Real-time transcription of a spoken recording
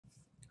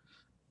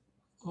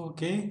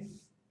Okay,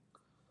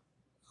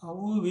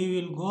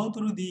 we will go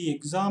through the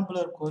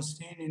exemplar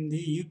question in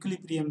the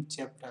equilibrium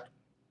chapter.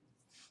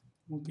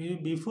 Okay,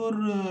 before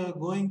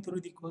going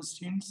through the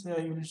questions,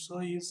 I will show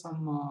you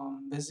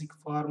some basic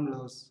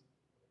formulas.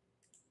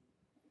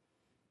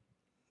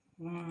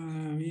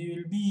 We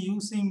will be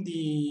using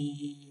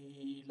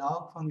the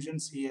log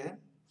functions here.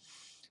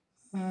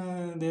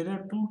 There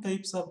are two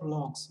types of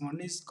logs.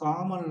 One is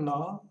common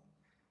log,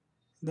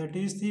 that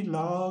is the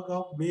log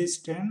of base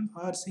 10,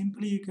 or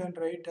simply you can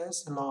write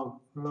as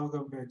log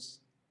of x.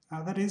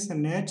 Other is a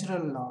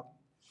natural log.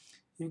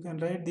 You can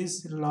write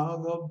this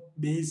log of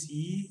base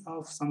e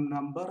of some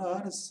number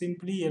or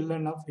simply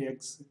ln of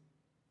x.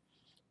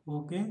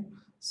 Okay,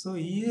 so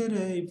here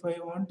if I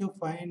want to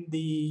find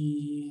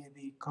the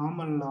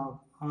common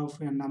log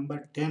of a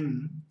number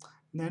 10,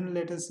 then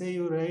let us say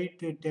you write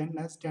 10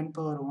 as 10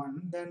 power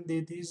 1, then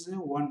this is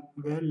 1,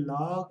 where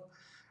log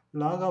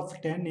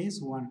of 10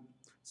 is 1.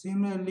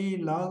 Similarly,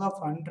 log of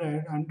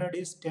 100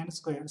 is 10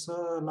 square,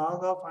 so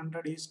log of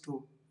 100 is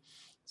 2.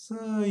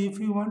 So if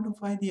you want to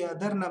find the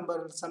other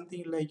number,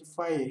 something like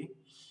 5,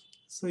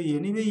 so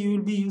anyway you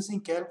will be using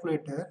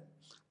calculator,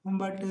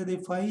 but the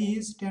 5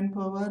 is 10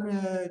 power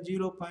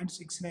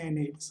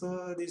 0.698.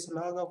 So this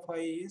log of 5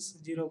 is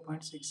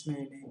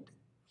 0.698.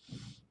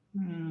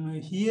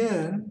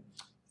 Here,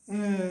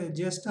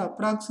 just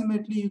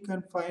approximately you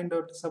can find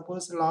out.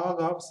 Suppose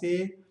log of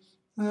say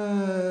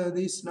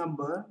this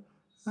number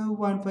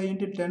 1.5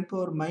 into 10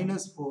 power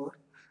minus 4.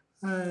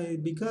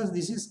 Because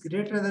this is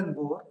greater than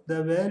 4,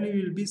 the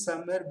value will be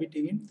somewhere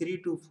between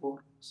 3 to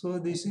 4. So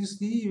this is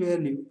the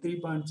value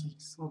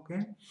 3.6.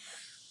 Okay.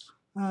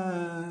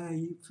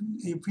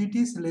 If it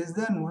is less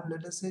than 1,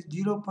 let us say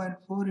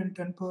 0.4 in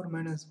 10 power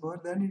minus 4,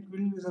 then it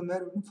will be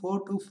somewhere between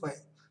 4 to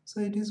 5.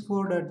 So it is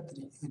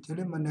 4.3.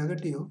 Actually, my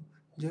negative,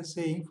 just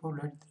saying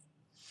 4.3.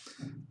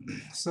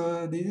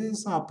 So this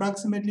is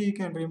approximately you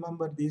can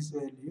remember these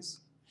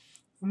values.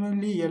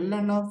 Similarly,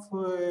 ln of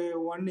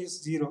 1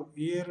 is 0.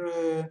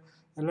 Here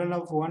ln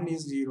of 1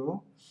 is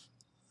 0.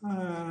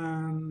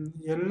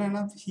 Ln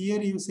of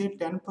here you say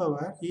 10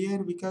 power.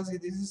 Here because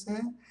this is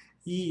a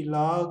e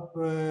log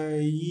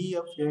e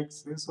of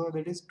x, so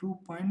that is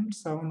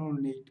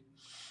 2.718.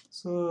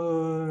 So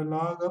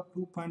log of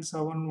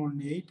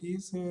 2.718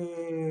 is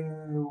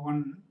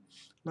 1.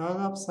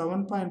 Log of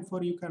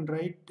 7.4 you can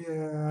write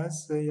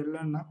as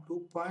ln of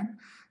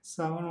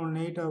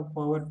 2.718 of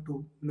power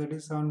 2, that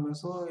is 7,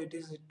 so it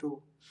is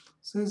 2.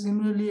 So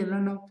similarly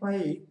ln of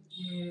 5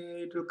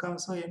 it will come,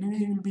 so anyway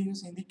you will be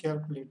using the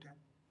calculator.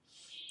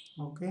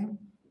 Okay.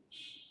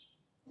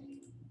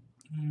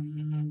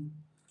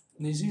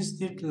 This is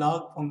the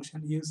log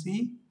function. You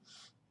see,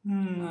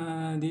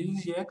 this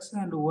is x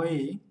and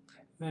y.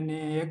 When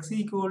x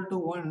equal to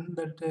 1,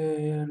 that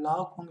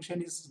log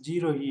function is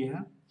 0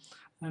 here.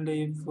 And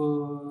if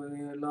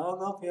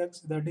log of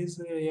x, that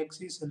is x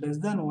is less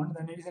than 1,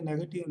 then it is a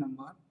negative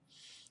number.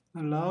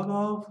 And log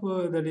of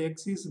that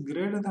x is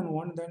greater than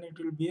 1, then it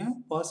will be a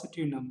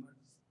positive number.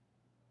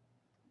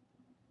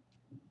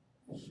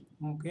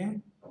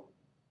 Okay.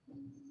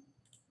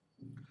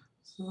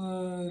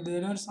 So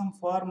there are some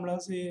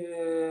formulas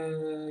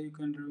you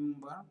can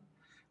remember.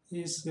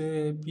 Is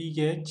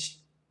pH.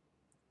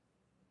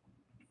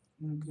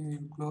 Okay,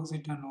 close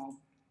it and off.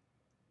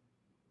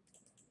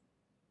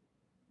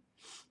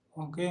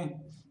 Okay,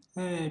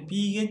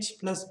 pH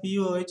plus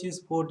pOH is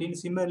 14.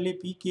 Similarly,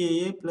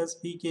 pKa plus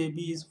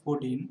pKb is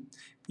 14.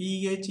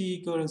 pH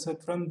equals, so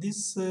from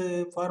this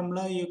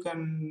formula you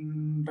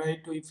can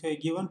write, if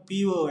given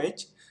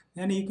pOH,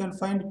 then you can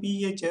find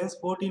pH as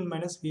 14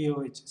 minus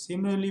pOH.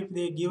 Similarly, if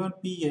they given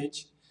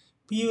pOH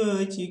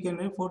you can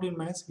write 14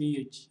 minus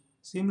pH.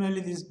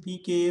 Similarly, this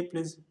pKa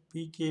plus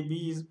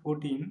pKb is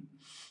 14.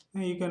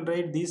 You can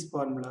write these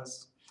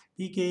formulas.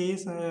 pKa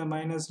is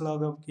minus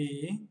log of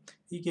Ka,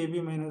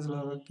 pKb minus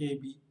log of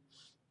Kb.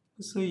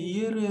 So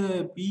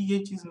here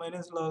pH is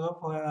minus log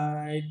of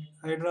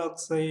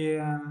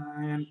hydroxide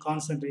ion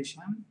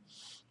concentration,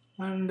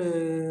 and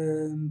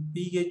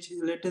pH,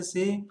 let us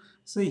say,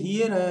 so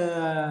here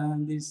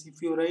this,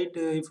 if you write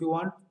if you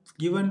want,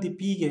 given the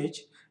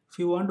pH, if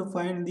you want to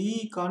find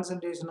the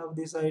concentration of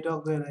this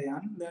hydroxide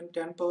ion, then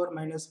 10 power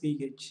minus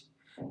pH.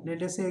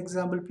 Let us say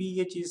example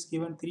pH is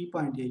given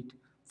 3.8.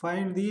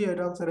 Find the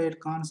hydroxide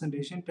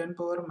concentration. 10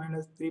 power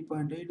minus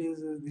 3.8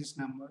 is this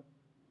number.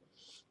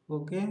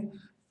 Okay,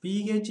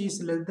 pH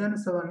is less than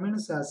 7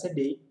 means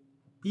acidic.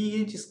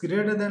 pH is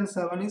greater than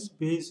 7 is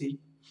basic.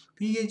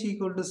 pH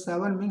equal to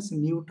 7 means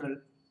neutral.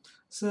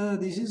 So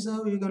this is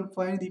how you can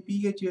find the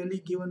pH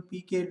value given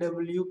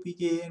pKw,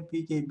 pKa and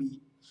pKb.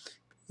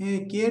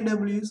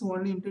 Kw is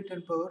 1 into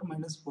 10 power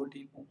minus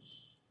 14.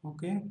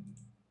 Okay.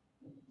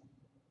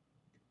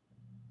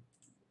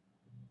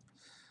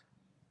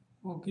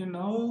 Okay,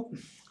 now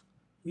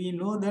we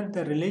know that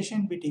the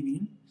relation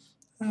between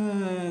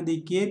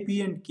the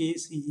Kp and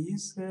Kc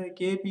is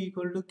Kp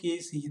equal to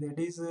Kc, that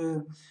is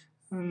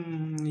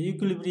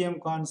equilibrium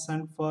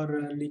constant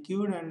for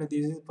liquid, and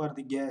this is for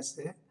the gas.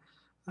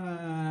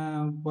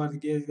 For the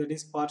gas, that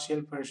is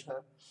partial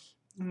pressure.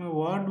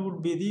 What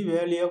would be the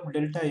value of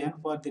delta n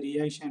for the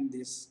reaction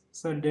this?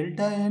 So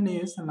delta n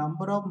is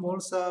number of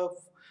moles of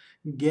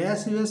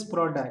gaseous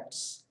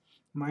products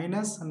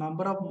minus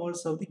number of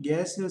moles of the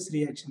gaseous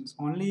reactions.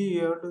 Only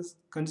you have to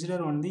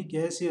consider only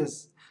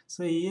gaseous.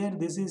 So here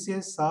this is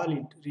a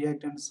solid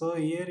reactant. So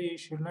here you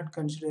should not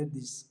consider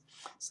this.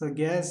 So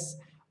gas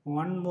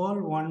 1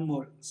 mole 1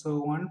 mole. So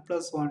 1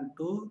 plus 1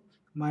 2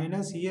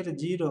 minus here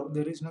 0.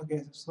 There is no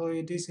gas. So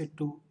it is a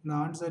 2. The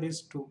answer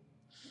is 2.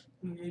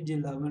 Page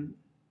 11.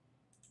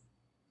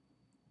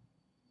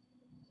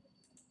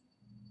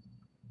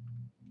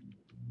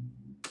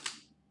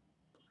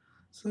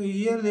 So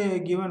here they are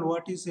given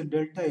what is a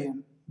delta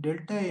n.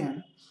 Delta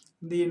n,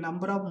 the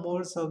number of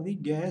moles of the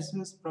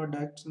gaseous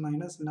products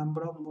minus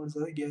number of moles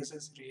of the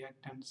gaseous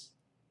reactants.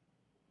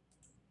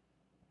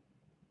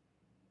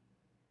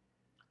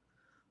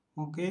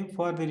 Okay,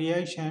 for the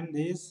reaction,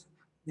 this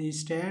the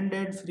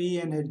standard free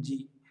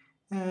energy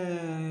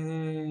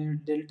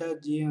delta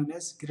G1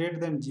 is greater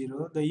than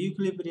 0. The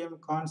equilibrium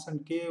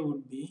constant K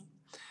would be.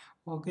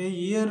 Okay,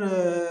 here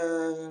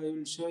I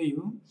will show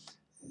you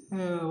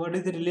what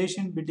is the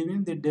relation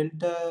between the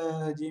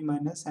delta G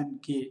minus and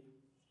K.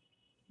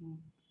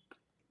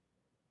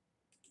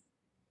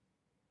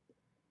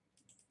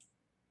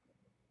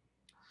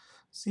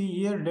 See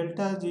here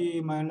delta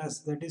G minus,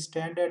 that is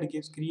standard,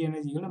 gives free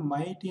energy equal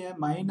to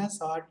minus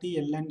RT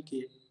ln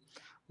K.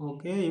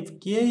 Okay, if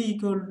K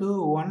equal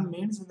to 1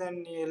 means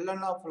then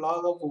ln of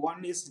log of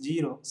 1 is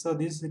 0. So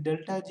this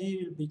delta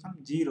G will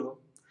become 0.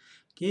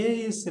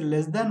 K is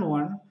less than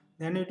 1,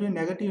 then it will be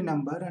negative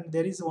number and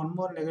there is one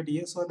more negative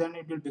here, so then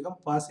it will become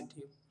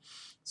positive.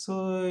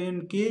 So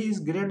in K is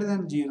greater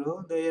than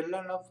 0, the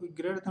ln of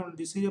greater than,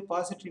 this is a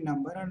positive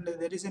number and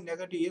there is a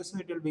negative here, so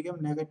it will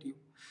become negative.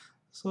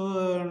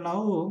 So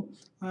now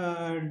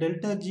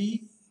delta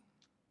G,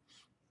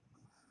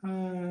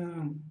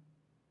 uh,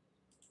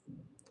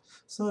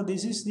 so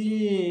this is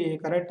the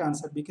correct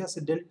answer because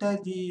delta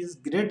G is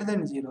greater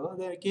than 0,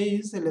 then K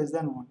is less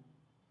than 1.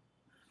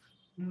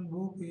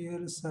 Book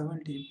here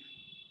 17.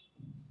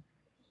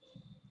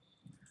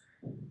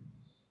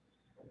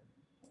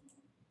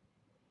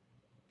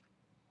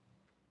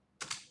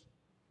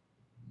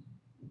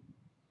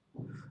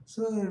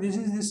 So this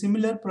is the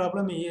similar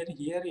problem here.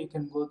 Here you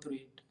can go through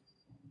it.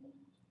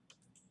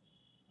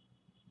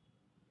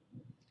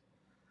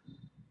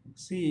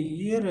 See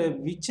here,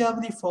 which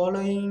of the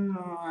following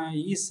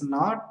is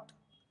not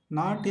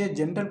a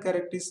general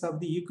characteristic of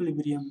the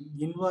equilibrium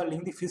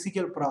involving the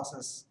physical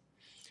process?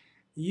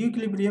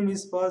 Equilibrium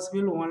is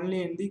possible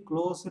only in the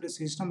closed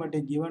system at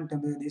a given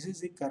temperature. This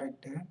is the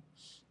correct.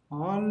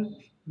 All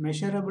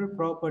measurable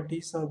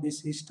properties of the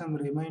system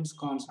remains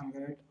constant.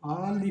 Correct?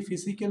 All the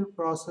physical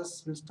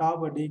process will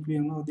stop at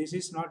equilibrium. No, this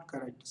is not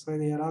correct. So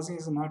they are asking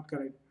is not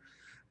correct.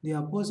 The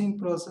opposing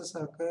process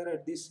occur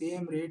at the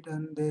same rate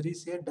and there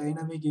is a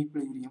dynamic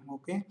equilibrium.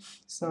 Okay,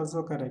 it's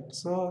also correct.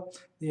 So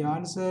the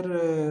answer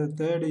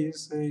third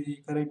is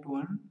the correct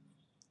one.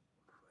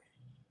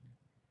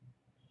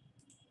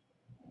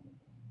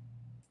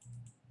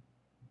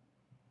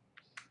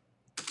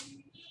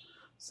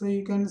 So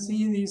you can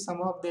see the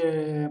some of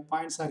the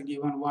points are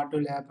given what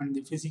will happen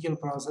the physical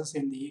process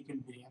in the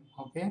equilibrium.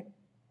 Okay.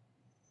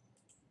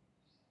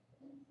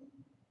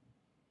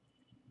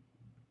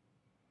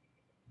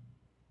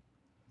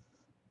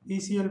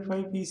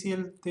 PCl5,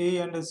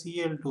 PCl3 and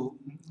Cl2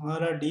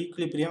 are at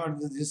equilibrium at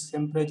this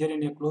temperature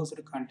in a closed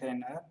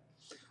container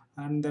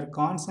and their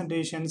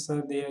concentrations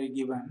are there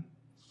given.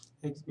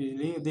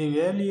 Especially the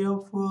value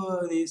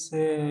of this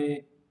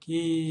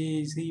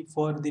Kc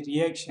for the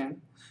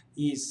reaction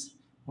is,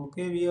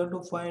 okay, we have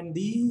to find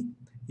the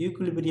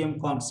equilibrium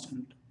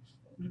constant.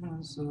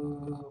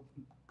 So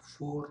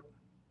 4.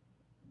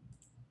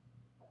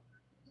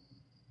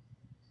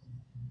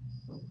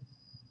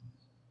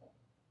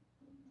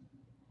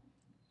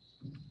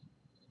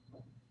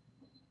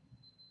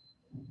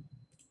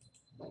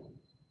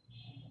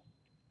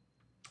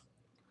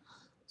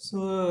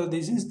 So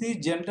this is the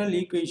general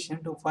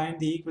equation to find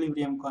the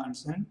equilibrium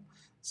constant.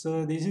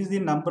 So this is the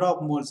number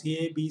of moles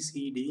A, B,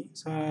 C, D.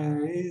 So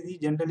this is the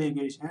general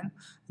equation.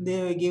 They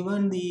have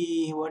given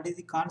the what is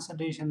the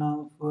concentration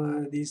of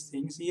these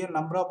things. Here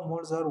number of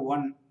moles are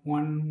 1,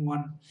 1,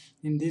 1.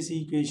 In this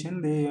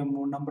equation, the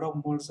number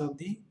of moles of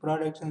the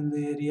products and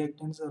the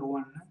reactants are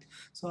 1.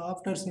 So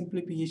after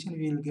simplification,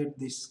 we will get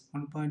this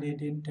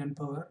 1.8 in 10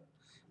 power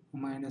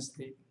minus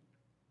 3.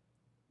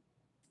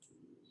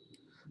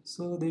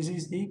 So this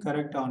is the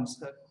correct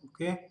answer.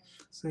 Okay.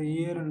 So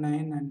here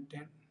 9 and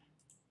 10.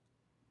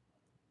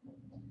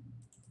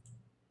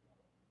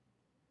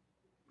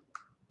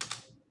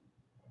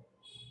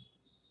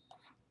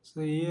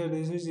 So here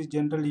this is the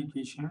general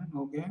equation.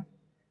 Okay.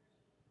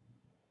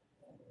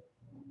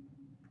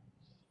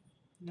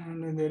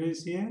 And there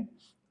is a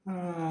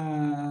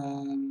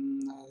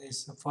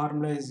this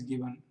formula is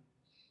given.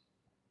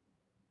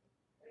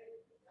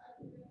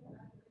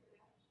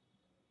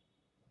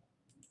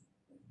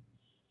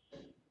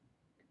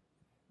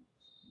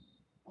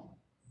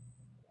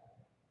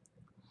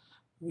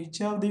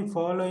 Which of the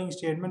following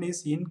statement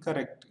is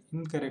incorrect?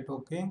 Incorrect,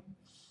 okay.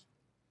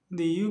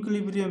 The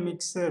equilibrium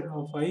mixture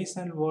of ice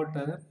and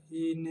water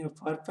in a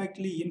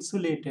perfectly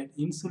insulated,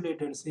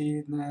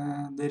 see,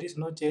 there is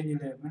no change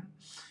in element.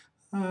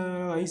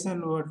 Ice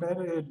and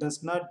water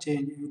does not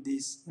change with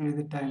this with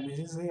the time.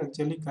 This is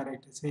actually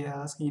correct. Say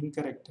ask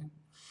incorrect.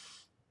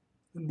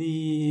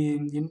 The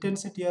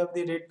intensity of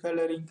the red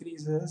color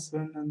increases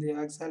when the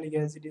oxalic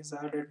acid is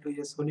added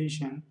to a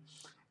solution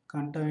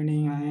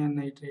containing iron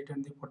nitrate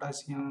and the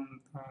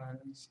potassium.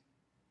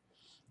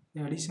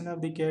 The addition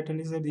of the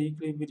catalyst at the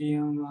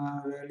equilibrium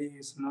value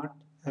is not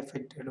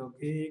affected.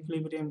 Okay,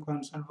 equilibrium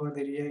constant for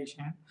the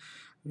reaction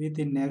with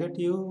the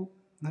negative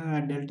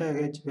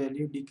delta H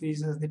value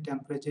decreases, the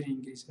temperature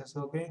increases.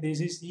 Okay,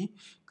 this is the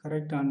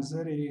correct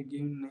answer.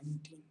 Given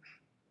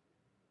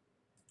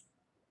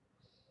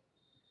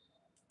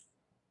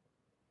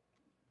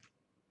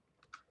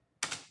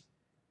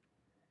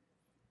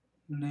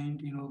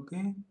 19.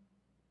 Okay.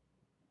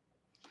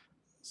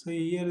 So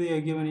here they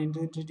are given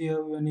intensity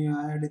of when you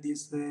add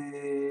these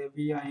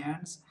V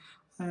ions,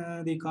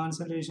 the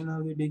concentration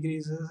of the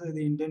decreases,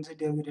 the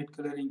intensity of the red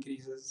color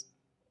increases.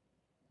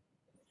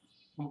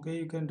 Okay,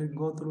 you can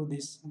go through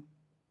this.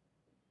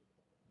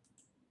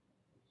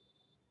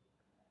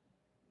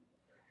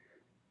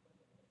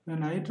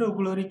 When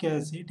hydrochloric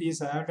acid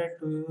is added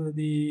to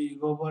the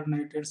cobalt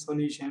nitrate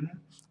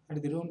solution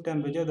at the room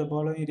temperature, the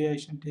following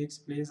reaction takes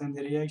place and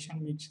the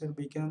reaction mixture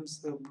becomes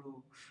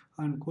blue.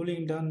 On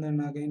cooling down,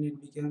 then again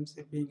it becomes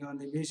pink. On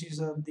the basis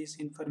of this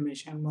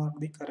information, mark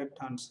the correct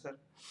answer.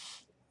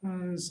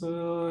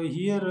 So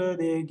here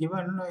they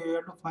given you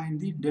have to find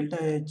the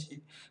delta H.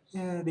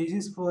 This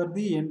is for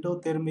the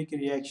endothermic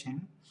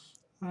reaction.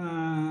 So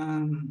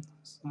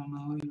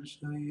now I will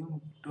show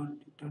you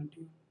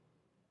 2020.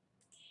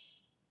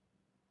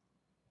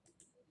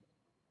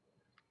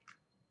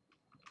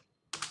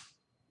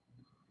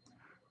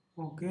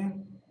 Okay.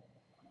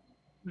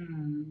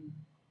 Hmm.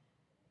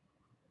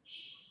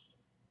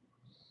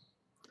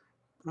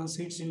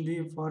 Proceeds in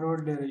the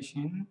forward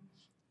direction.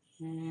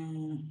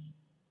 Hmm.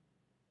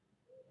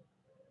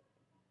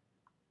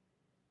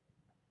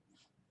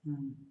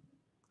 Hmm.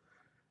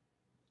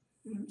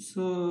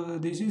 So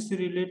this is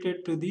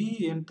related to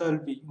the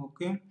enthalpy.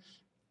 Okay.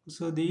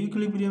 So the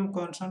equilibrium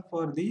constant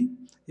for the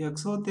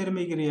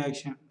exothermic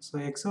reaction. So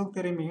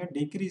exothermic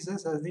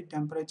decreases as the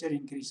temperature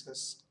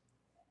increases.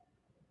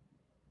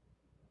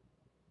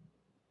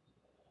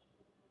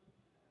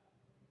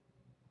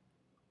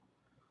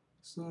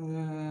 So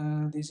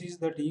this is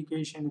that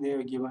equation they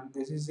have given.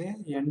 This is a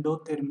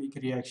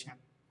endothermic reaction.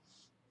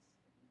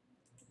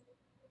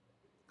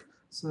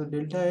 So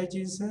delta H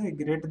is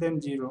greater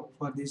than 0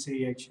 for this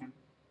reaction.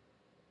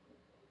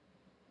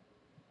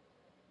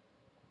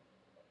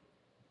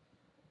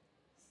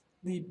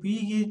 The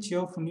pH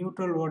of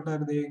neutral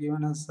water they are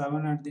given as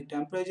 7. At the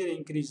temperature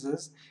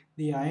increases,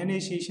 the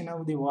ionization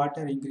of the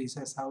water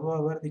increases.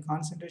 However, the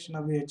concentration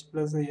of the H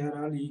plus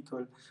are all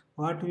equal.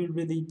 What will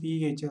be the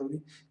pH of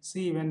the?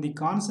 See, when the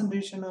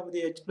concentration of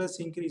the H plus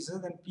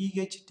increases, then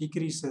pH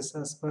decreases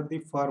as per the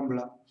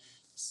formula.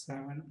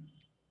 7.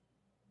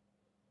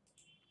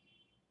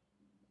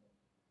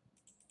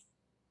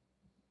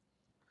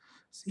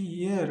 See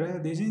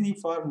here, this is the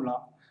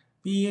formula.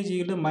 pH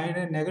equal to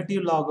minus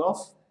negative log of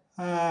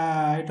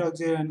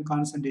hydrogen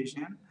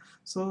concentration.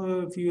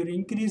 So if you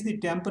increase the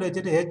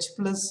temperature, H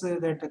plus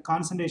that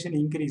concentration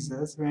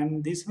increases.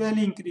 When this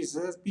value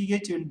increases,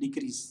 pH will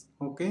decrease.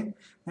 Okay,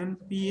 and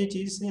pH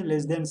is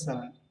less than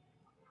 7.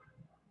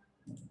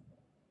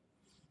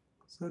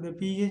 So the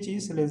pH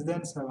is less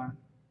than 7.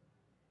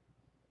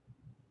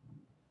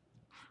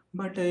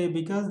 But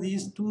because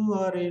these two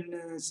are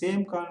in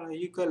same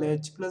equal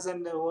H plus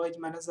and OH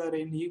minus are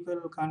in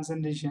equal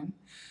concentration,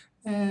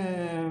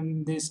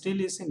 they still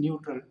is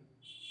neutral.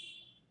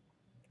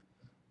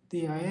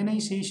 The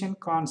ionization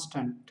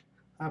constant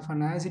of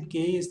an acid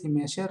K is the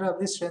measure of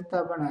the strength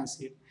of an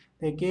acid.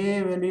 The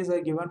K values are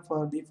given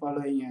for the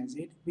following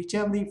acid. Which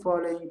of the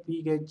following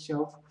pH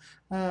of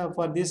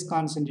for this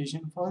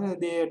concentration? For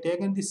they have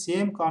taken the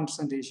same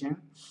concentration.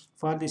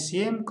 For the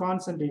same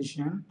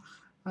concentration,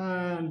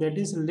 that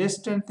is less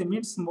strength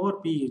means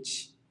more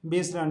pH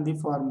based on the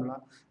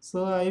formula.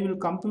 So I will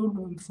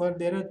compute for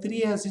there are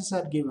three acids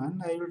are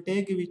given. I will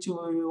take which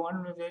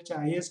one which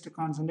highest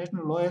concentration,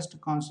 lowest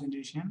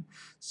concentration.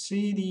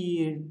 See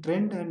the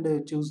trend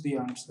and choose the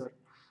answer.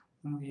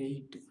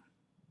 8.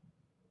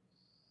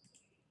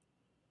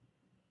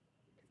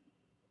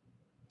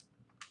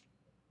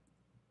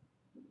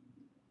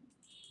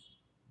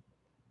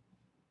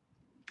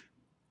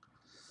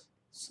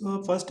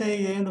 So first I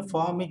am the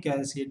formic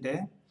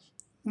acid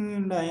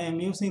and I am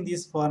using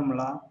this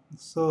formula.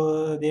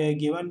 So they are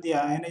given the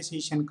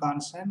ionization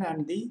constant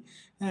and the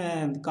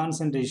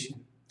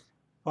concentration.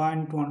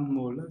 0.1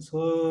 mole.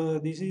 So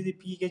this is the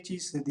pH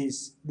is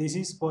this. This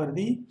is for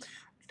the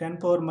 10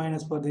 power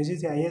minus 4. This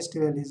is the highest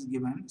value is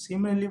given.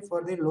 Similarly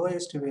for the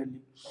lowest value.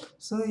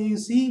 So you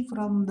see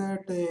from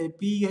that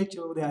pH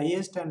of the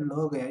highest and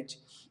low H,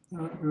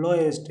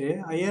 lowest,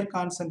 higher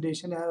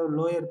concentration have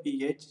lower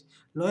pH,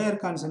 lower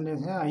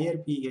concentration have higher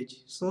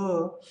pH.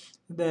 So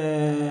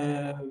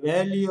the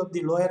value of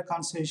the lower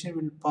concentration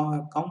will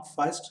come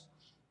first,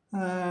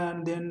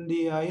 and then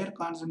the higher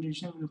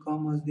concentration will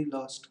come as the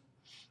last.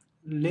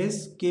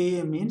 Less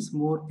Ka means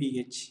more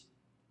pH.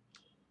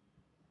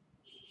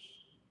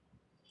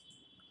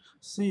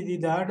 See,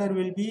 the order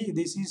will be,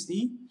 this is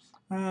the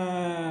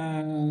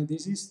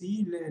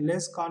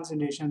less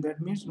concentration.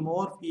 That means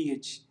more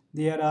pH.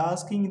 They are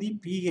asking the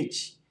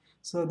pH.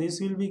 So this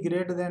will be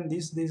greater than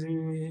this. This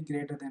will be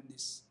greater than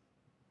this.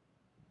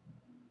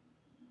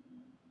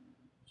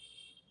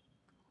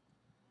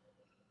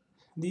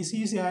 This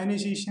is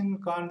ionization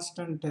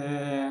constant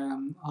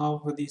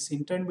of these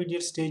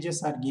intermediate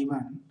stages are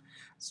given.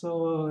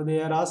 So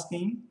they are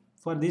asking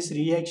for this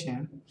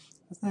reaction.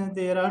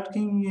 They are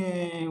asking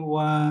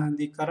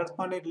the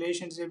corresponding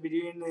relationship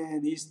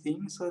between these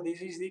things. So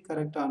this is the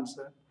correct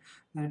answer.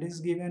 That is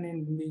given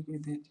in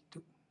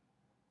B32.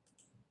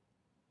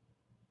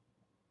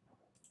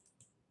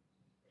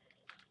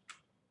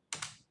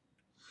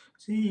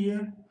 See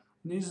here,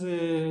 this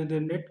the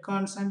net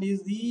constant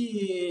is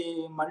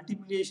the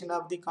multiplication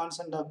of the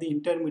constant of the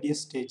intermediate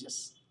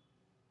stages.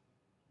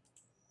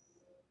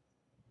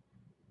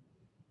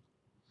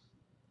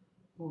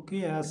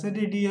 Okay,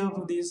 acidity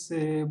of this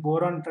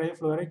boron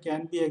trifluoride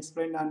can be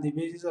explained on the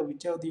basis of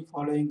which of the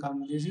following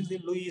comes. This is the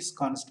Lewis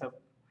constant.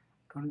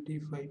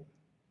 25.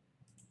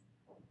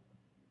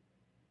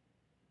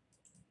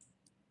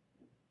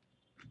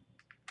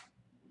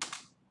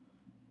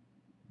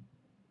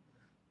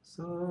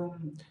 So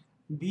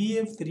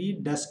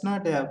BF3 does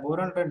not have,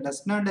 boron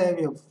does not have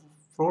a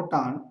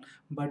proton,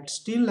 but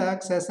still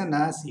acts as an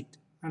acid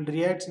and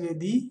reacts with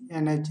the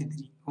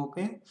NH3.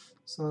 Okay,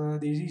 so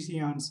this is the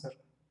answer.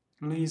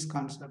 Lewis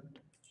concept.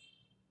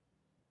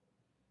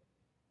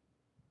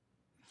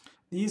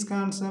 These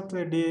concepts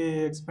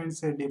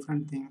explain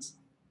different things.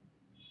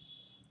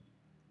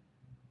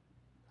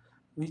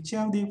 Which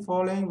of the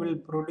following will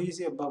produce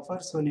a buffer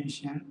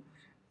solution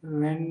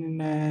when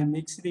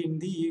mixed in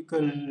the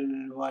equal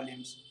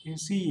volumes? You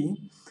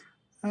see,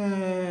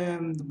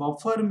 the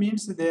buffer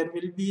means there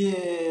will be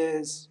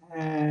a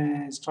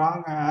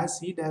strong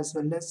acid as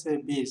well as a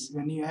base.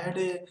 When you add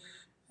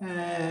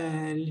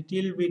a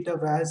little bit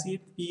of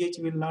acid, pH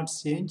will not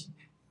change.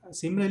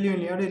 Similarly,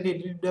 when you add a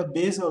little bit of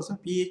base also,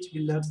 pH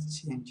will not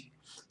change.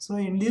 So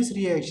in this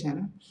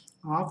reaction,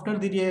 after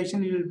the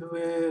reaction, you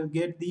will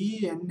get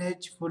the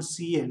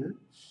NH4Cl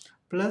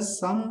plus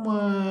some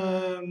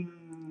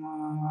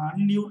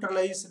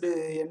unneutralized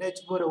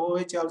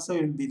NH4OH also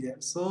will be there.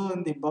 So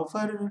in the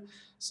buffer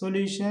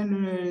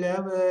solution will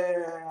have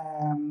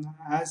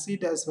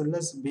acid as well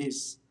as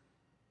base.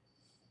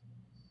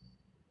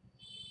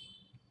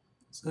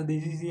 So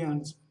this is the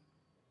answer.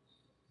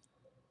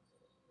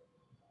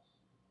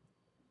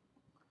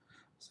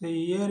 So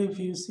here if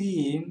you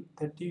see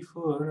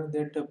 34,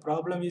 that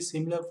problem is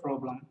similar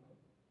problem.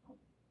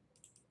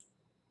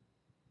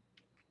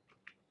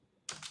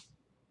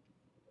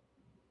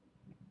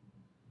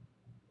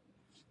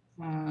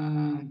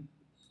 Uh,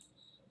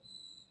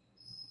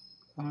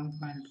 can't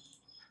find.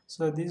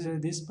 So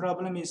this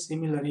problem is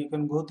similar. You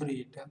can go through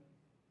it.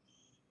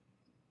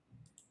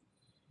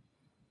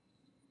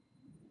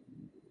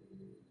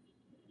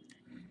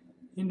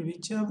 In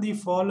which of the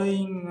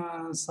following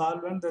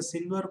solvent the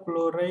silver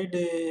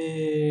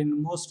chloride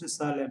most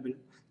soluble?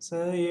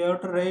 So you have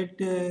to write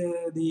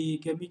the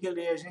chemical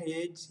reaction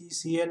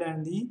HCl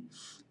and the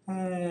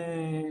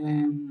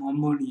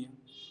ammonia.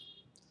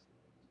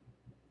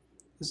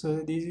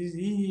 So this is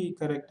the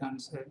correct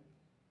answer.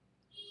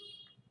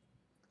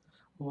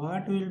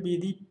 What will be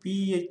the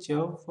pH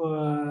of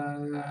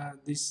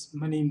this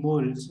many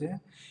moles?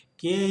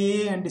 Ka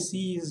and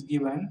C is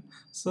given.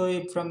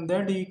 So from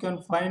that you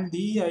can find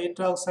the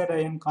hydroxide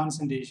ion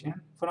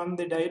concentration. From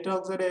the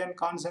hydroxide ion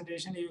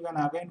concentration you can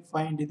again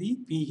find the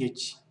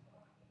pH.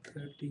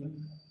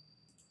 13.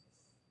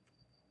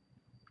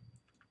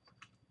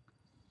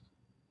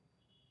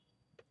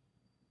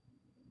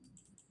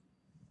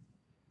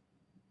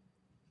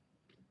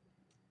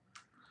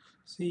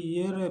 See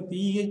here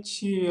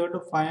pH you have to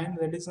find,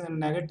 that is a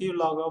negative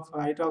log of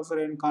hydroxide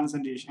ion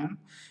concentration.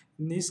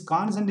 In this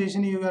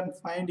concentration you can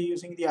find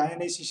using the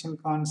ionization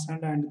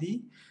constant and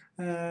the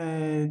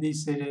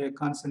this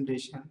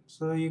concentration.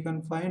 So you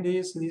can find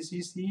this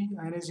is the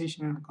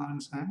ionization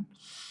constant.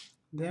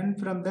 Then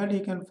from that you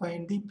can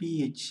find the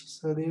pH.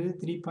 So there is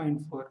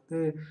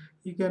 3.4.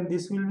 You can,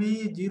 this will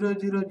be 0,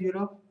 0,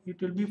 0.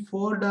 It will be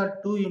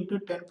 4.2 into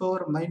 10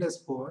 power minus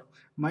 4.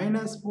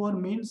 Minus 4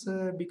 means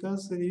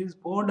because this is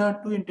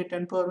 4.2 into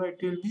 10 power, it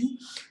will be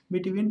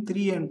between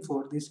 3 and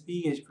 4. This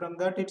pH. From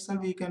that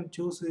itself we can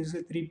choose this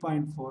is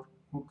 3.4.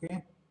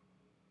 Okay.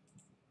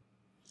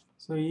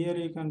 So here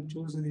you can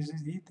choose this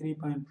is the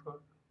 3.4.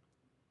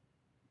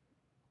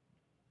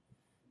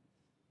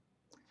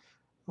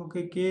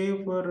 Okay,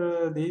 K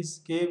for this,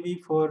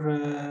 KB for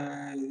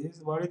this.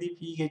 What is the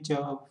pH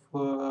of?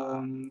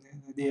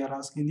 They are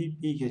asking the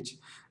pH.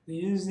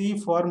 This is the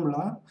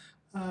formula.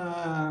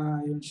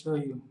 I will show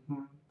you.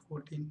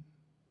 14.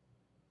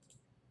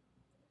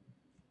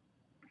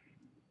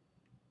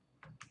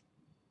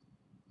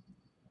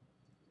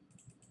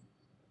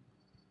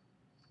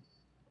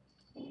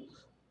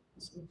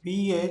 So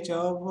pH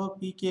of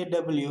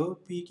pKw,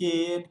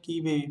 pKa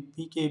and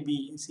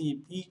pKb. See,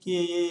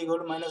 pKa equal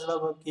to minus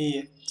log of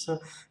Ka. So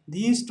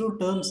these two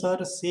terms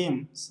are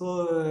same.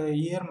 So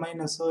here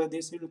minus. So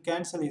this will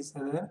cancel each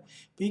other.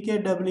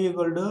 pKw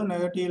equal to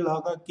negative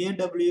log of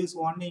Kw is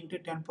 1 into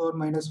 10 power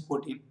minus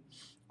 14.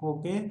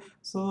 Okay,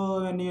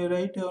 so when you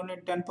write only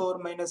 10 power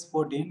minus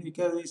 14,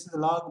 because this is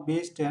log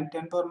base 10,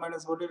 10 power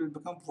minus 14 will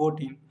become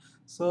 14.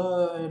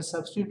 So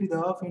substitute the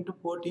half into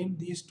 14,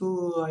 these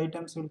two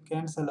items will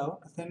cancel out,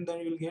 then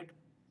you will get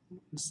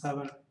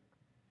 7.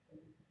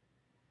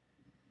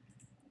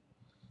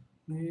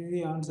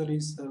 The answer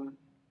is 7.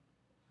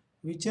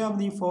 Which of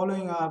the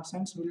following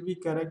options will be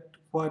correct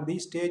for the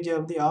stage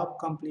of the half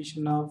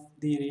completion of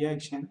the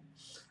reaction?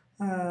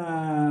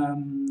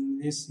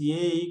 Is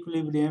A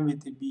equilibrium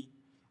with B.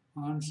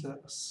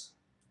 Answers.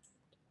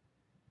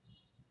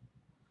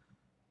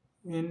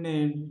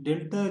 When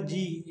delta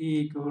G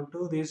equal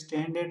to the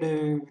standard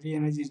free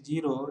energy is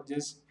 0,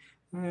 just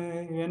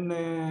when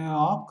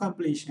half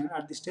completion,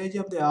 at the stage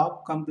of the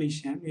half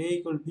completion, A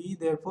equal to B,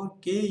 therefore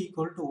K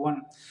equal to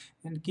 1.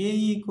 And K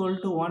equal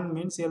to 1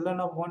 means ln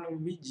of 1 will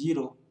be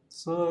 0.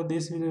 So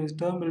this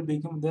term will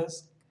become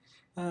thus,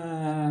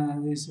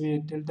 this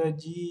way delta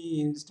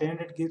G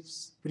standard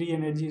gives free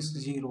energy is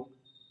 0.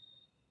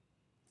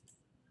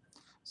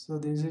 So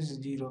this is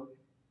 0.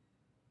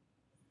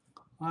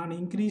 On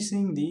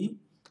increasing the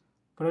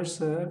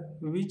pressure,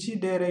 which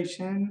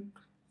direction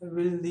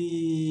will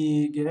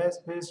the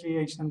gas-phase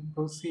reaction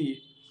proceed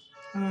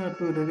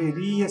to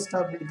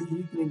re-establish the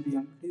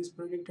equilibrium? It is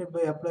predicted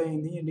by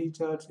applying the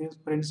recharge phase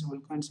principle.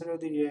 Consider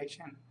the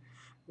reaction.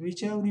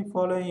 Which of the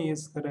following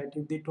is correct?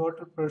 If the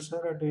total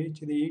pressure at which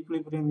the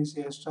equilibrium is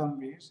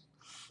established,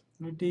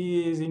 it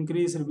is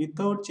increased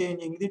without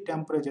changing the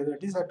temperature,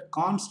 that is at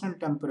constant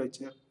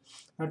temperature.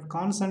 At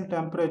constant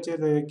temperature,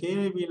 the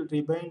K will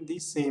remain the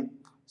same.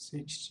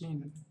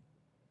 16.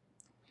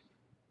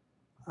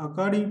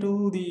 According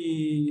to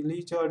the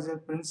Lee-Charger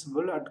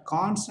principle, at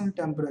constant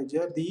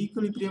temperature, the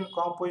equilibrium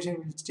composition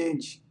will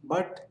change,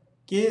 but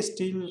K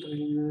still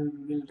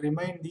will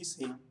remain the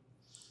same.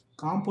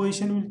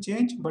 Composition will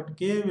change, but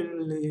K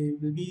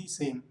will be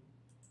same.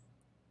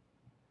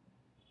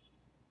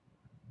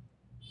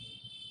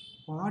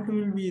 What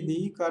will be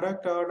the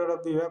correct order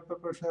of the vapor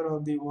pressure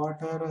of the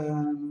water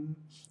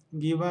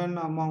given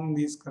among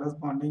these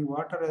corresponding?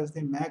 Water as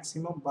the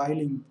maximum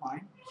boiling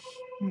point,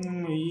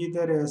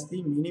 either as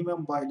the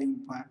minimum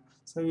boiling point.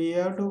 So we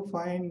have to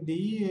find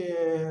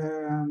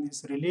the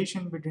this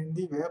relation between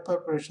the vapor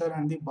pressure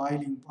and the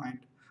boiling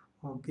point.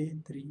 Okay,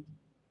 3.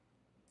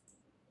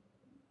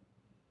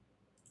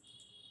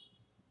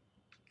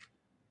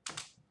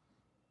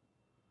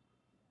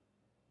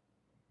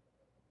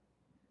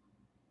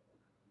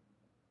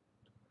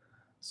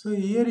 So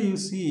here you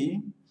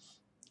see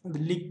the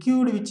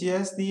liquid which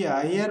has the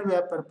higher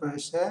vapor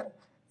pressure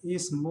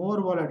is more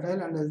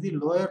volatile and has the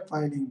lower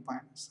boiling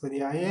point. So the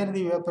higher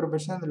the vapor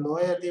pressure, the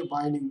lower the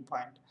boiling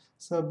point.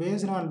 So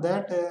based on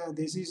that,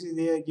 this is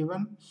they are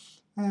given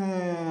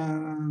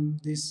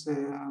this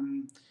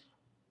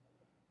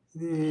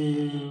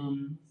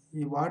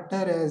the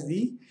water as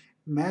the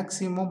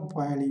maximum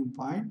boiling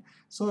point.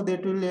 So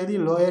that will have the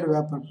lower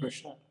vapor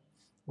pressure.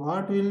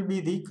 What will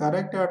be the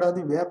correct order of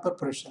the vapor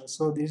pressure?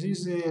 So this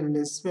is a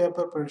less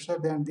vapor pressure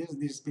than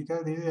this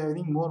because this is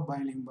having more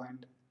boiling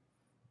point.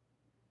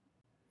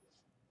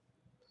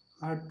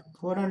 At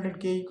 400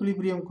 K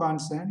equilibrium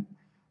constant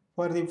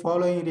for the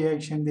following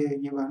reaction they are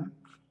given.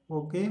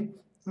 Okay,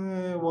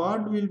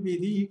 what will be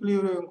the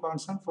equilibrium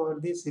constant for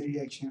this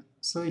reaction?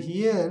 So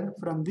here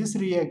from this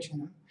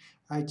reaction,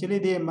 actually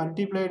they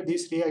multiplied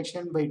this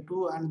reaction by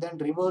 2 and then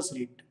reversed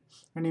it.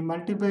 When you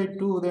multiply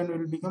 2, then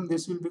will become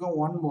this will become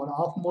 1 mole,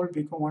 half mole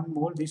become 1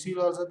 mole, this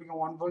will also become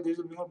 1 mole, this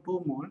will become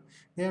 2 mole,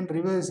 then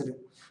reversed.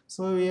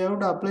 So we have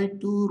to apply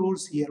two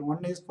rules here.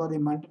 One is for the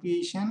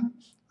multiplication,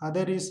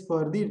 other is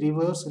for the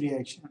reverse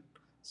reaction.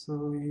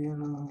 So here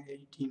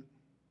 18.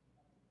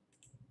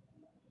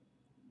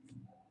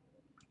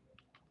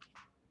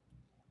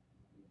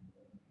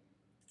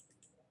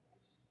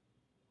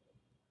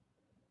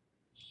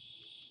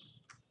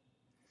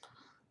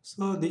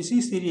 So this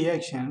is the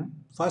reaction.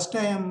 First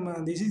I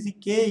am, this is the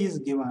K is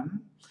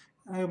given.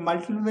 I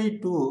multiply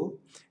 2.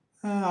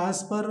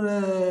 As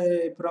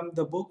per from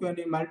the book, when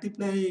you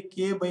multiply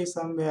K by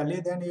some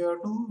value, then you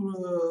have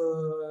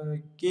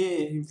to K,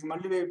 if you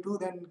multiply 2,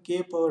 then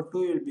K power 2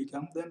 will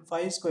become, then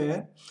 5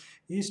 square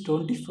is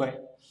 25.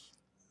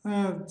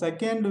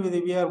 Second,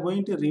 we are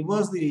going to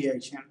reverse the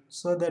reaction.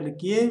 So that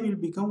K will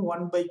become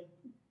 1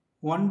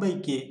 by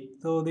K.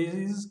 So this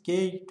is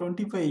K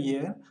 25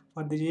 here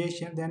for the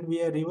reaction. Then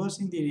we are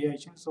reversing the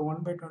reaction. So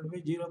 1 by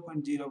 25,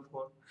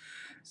 0.04.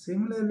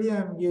 Similarly, I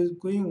am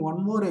going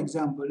one more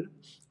example.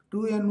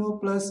 2NO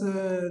plus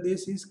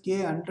this is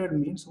K 100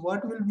 means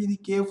what will be the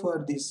K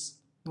for this?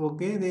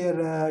 Okay, they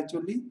are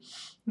actually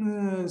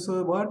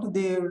so what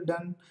they have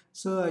done,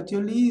 so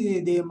actually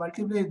they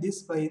multiply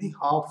this by the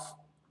half.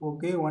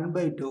 Okay, 1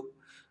 by 2,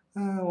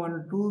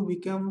 1 2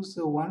 becomes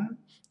 1,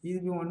 it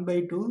will be 1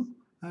 by 2,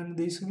 and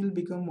this will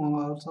become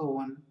also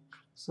 1.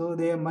 So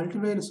they are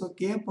multiplied, so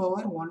k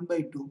power 1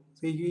 by 2,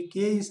 so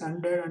k is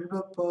 100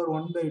 power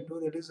 1 by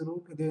 2, that is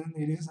root, then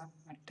it is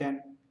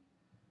 10.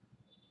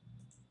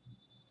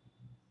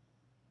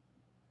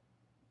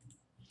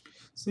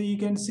 So you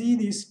can see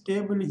this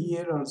table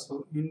here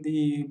also in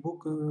the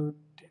book,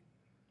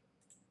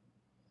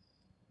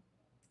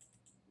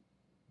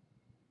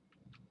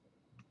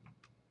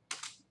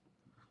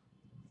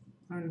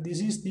 and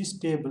this is this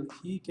table.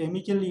 The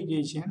chemical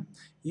equation,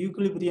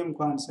 equilibrium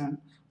constant.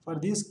 For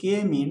this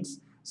k means,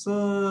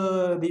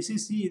 so this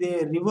is, see,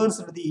 they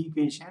reversed the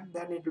equation,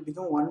 then it will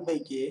become 1 by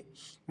k,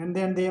 and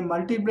then they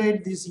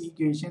multiplied this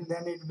equation,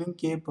 then it will become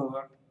k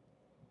power.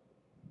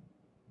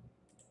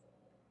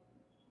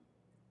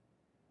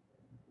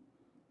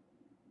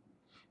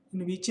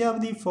 In which of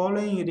the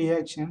following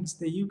reactions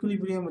the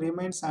equilibrium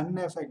remains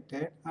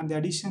unaffected on the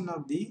addition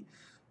of the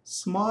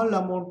small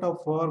amount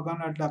of organ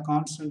at a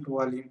constant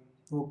volume?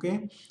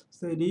 Okay,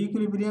 so the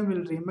equilibrium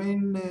will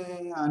remain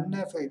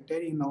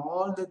unaffected in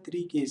all the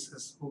three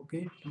cases.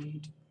 Okay,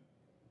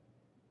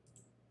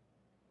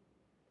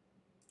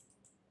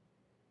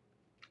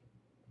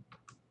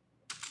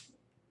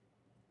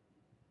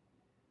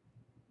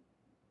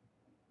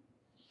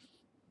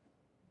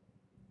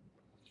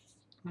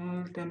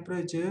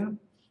 temperature.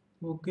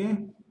 Okay,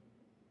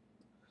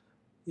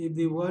 if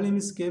the volume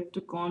is kept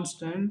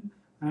constant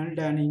and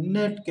an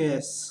inert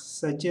gas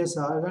such as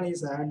argon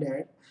is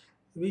added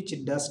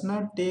which does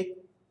not take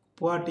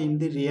part in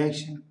the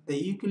reaction,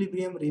 the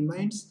equilibrium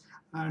remains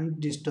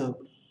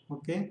undisturbed.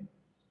 Okay.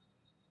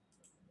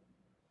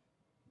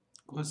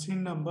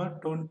 Question number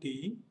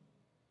 20.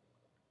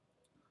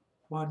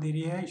 For the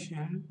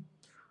reaction,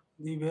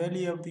 the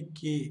value of the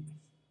K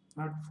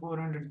at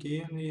 400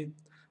 K and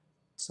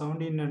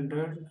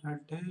 1700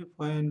 at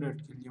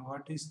 500 Kelvin.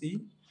 What is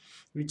the,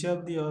 which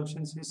of the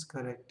options is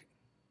correct?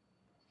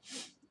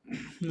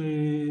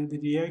 The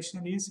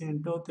reaction is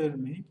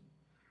endothermic,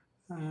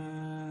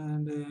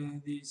 and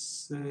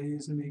this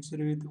is mixed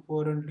with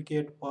 400 K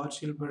at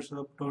partial pressure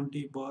of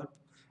 20 bar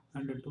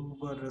and 2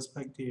 bar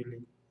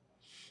respectively.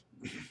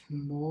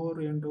 More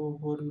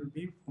NO4 will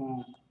be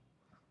formed.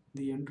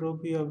 The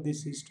entropy of the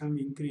system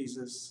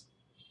increases.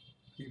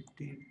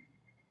 15.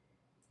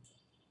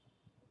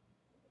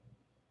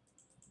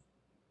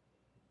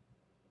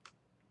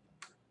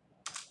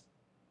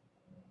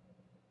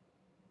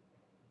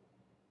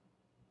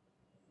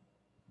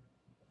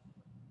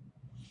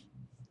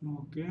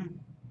 Okay.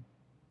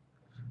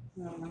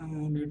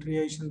 Net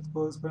reaction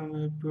goes from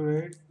left to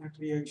right. Net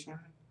reaction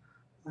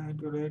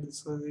to right.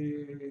 So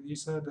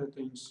these are the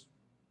things.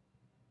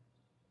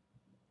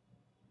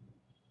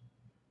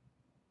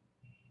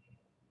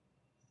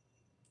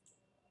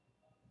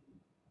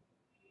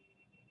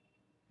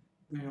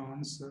 The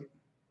answer.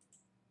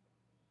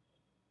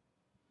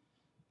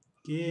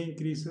 K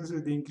increases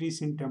with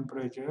increase in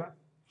temperature.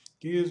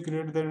 Q is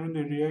greater than when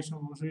the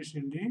reaction proceeds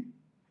in the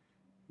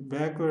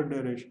backward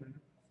direction.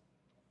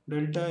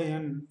 Delta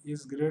N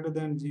is greater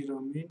than 0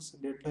 means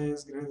delta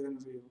is greater than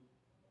 0.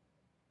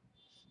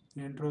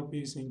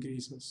 Entropy is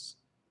increases.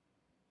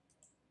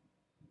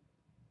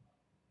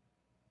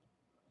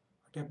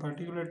 At a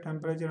particular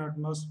temperature and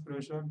atmospheric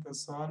pressure, the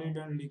solid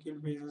and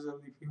liquid phases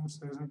of the fuel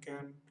system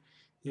can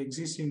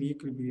exist in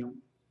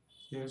equilibrium.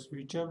 Yes,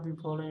 which of the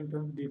following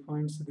terms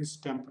defines this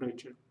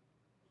temperature?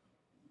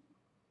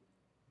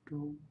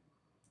 2.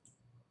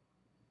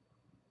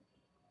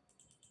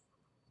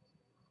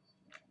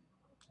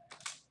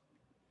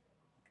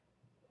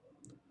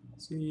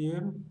 See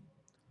here,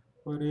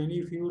 for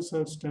any fuel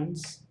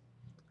substance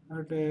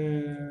at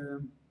a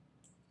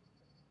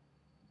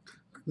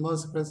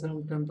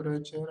atmospheric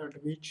temperature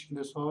at which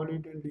the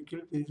solid and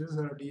liquid phases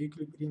are at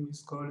equilibrium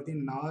is called the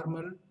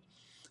normal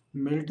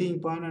melting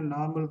point and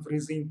normal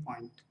freezing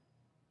point.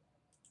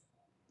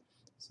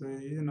 So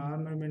this is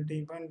normal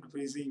melting point,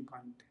 freezing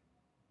point.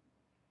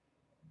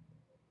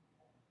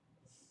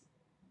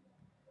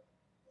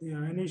 The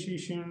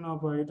ionization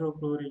of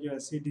hydrochloric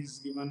acid is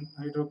given,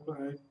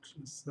 hydrochloric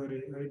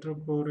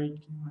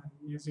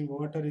using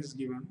water is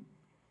given.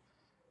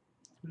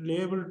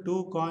 Label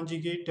 2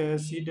 conjugate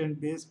acid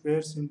and base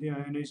pairs in the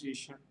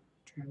ionization.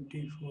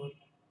 24.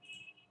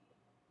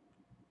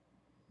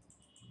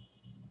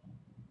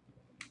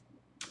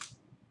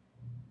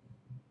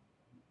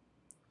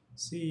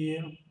 See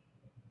here,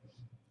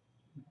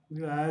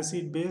 the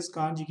acid base,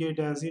 conjugate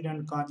acid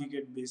and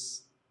conjugate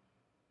base.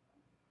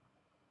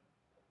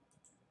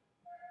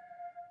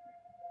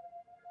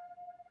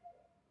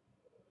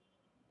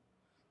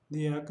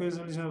 The aqueous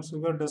solution of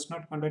sugar does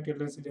not conduct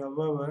electricity.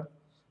 However,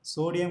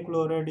 sodium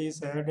chloride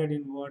is added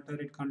in water,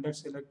 it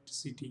conducts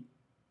electricity.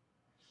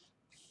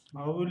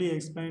 How will you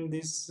explain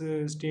this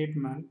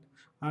statement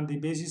on the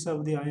basis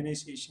of the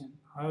ionization?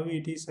 How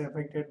it is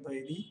affected by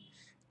the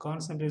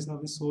concentration of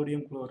the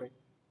sodium chloride?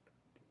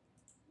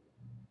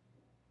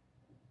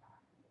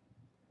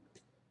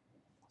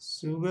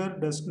 Sugar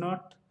does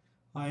not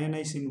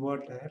ionize in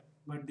water,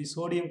 but the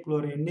sodium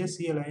chloride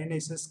NaCl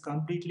ionizes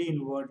completely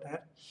in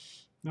water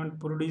and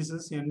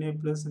produces Na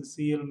plus and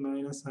Cl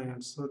minus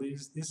ions. So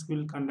this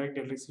will conduct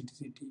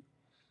electricity.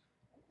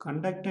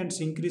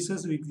 Conductance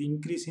increases with the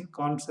increase in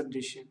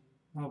concentration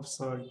of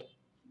salt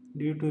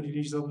due to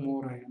release of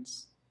more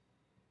ions.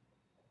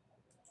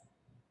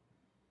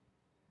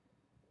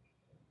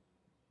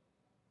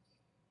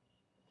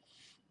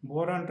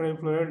 Boron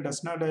trifluoride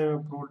does not have a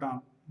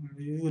proton.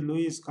 This is the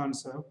Lewis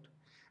concept,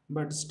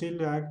 but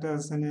still act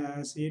as an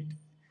acid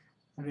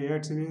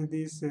reacts with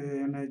this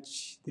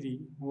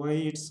NH3. Why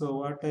it's so?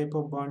 What type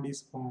of bond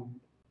is formed?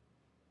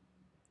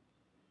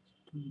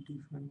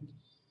 25.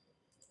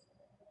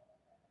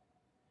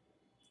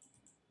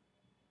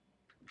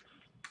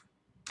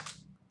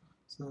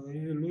 So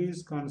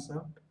Lewis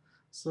concept.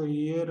 So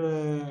here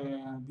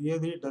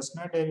it does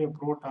not have a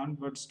proton,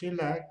 but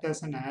still act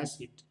as an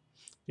acid.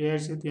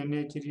 Reacts with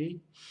NH3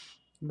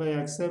 by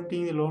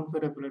accepting the lone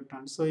pair of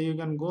electrons. So you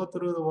can go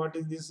through what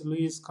is this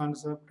Lewis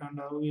concept and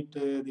how it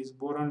this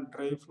boron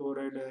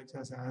trifluoride acts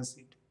as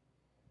acid.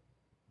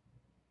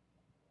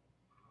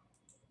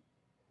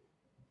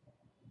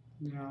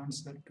 The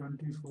answer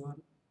 24.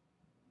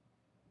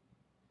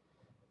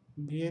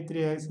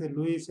 Ba3 acts as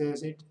Lewis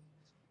acid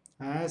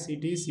as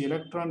it is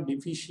electron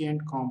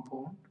deficient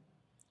compound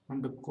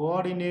and the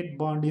coordinate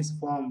bond is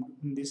formed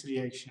in this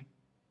reaction.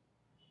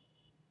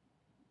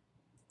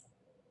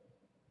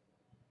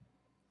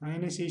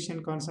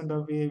 Ionization constant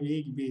of a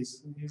weak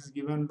base is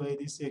given by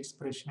this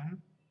expression.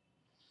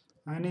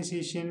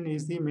 Ionization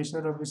is the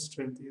measure of its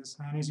strength. Yes,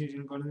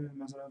 ionization constant is the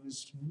measure of its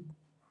strength.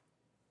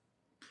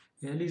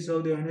 Values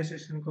of the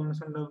ionization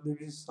constant of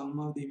the sum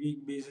of the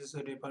weak bases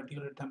at a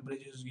particular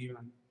temperature is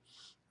given.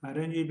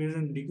 Arrange the base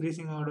in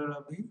decreasing order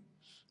of the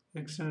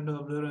extent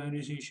of the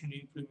ionization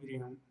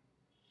equilibrium.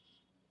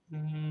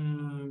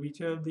 Which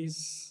of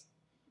these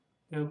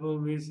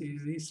above is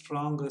the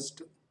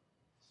strongest?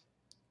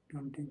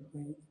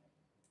 25.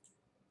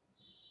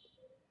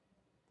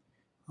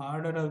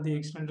 Order of the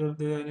extent of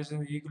the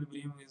ionization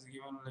equilibrium is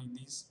given like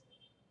this.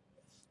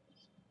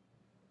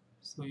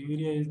 So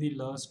urea is the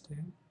last.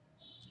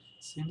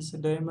 Since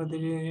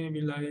dimethyl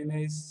will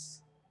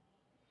ionize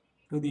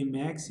to the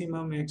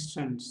maximum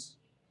extents,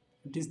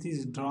 it is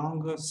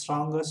the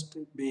strongest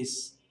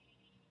base.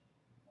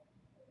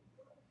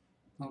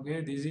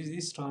 Okay, this is the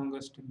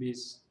strongest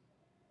base.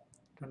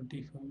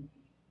 25.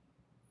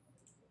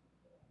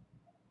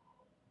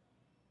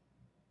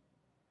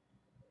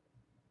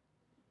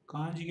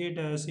 Conjugate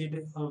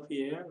acid of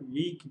a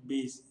weak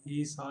base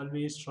is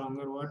always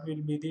stronger. What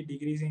will be the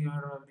decreasing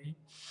order of the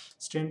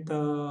strength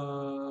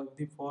of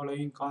the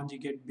following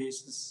conjugate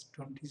bases?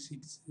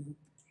 26.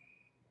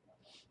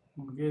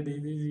 Okay,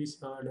 this is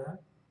this order.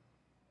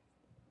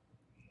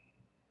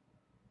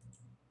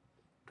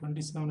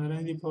 27.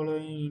 Arrange the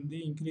following in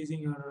the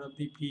increasing order of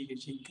the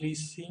pH.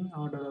 Increasing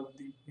order of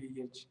the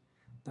pH.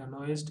 The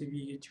lowest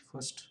pH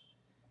first.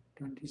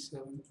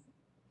 27.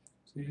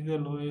 So this is the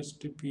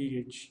lowest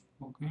pH.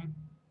 Okay.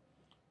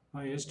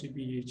 Highest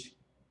pH.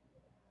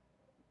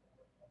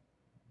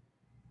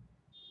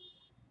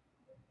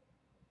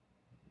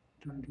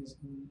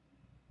 27.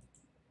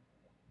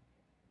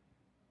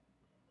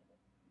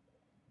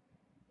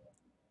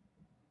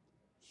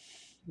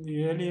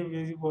 The earlier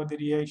basis for the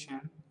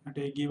reaction at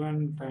a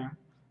given time,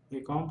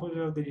 the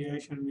composition of the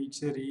reaction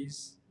mixture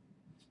is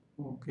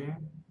okay.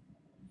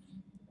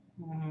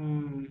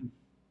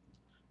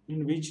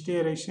 In which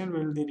direction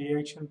will the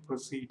reaction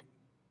proceed?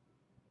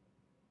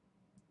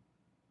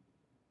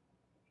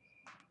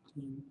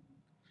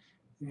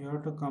 We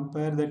have to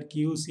compare that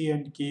QC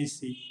and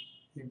KC.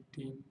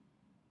 15.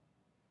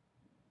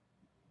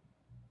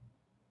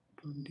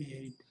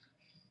 28.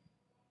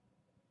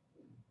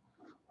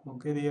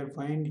 Okay, they are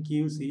find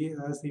QC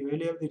as the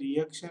value of the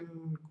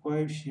reaction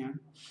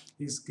coefficient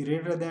is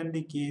greater than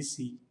the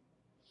KC.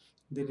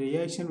 The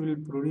reaction will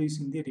produce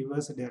in the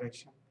reverse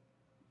direction.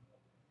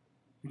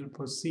 Will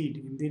proceed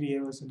in the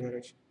reverse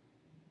direction.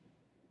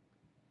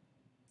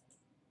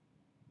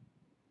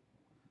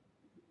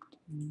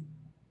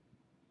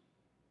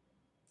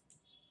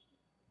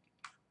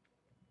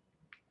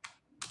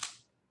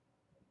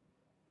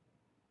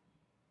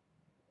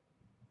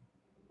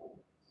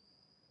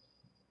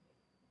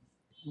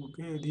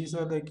 Okay, these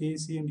are the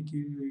KC and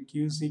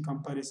QC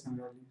comparison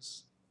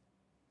values.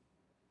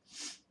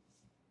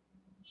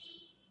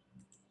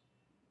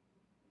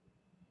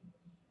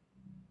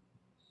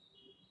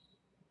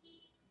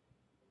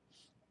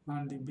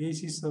 On the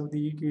basis of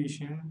the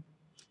equation,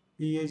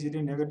 pH is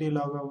the negative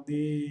log of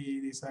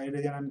this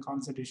hydrogen and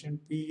concentration.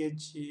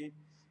 pH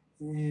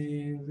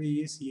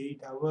is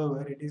 8.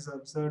 However, it is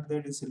observed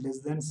that it is less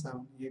than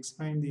 7.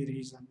 Explain the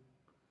reason.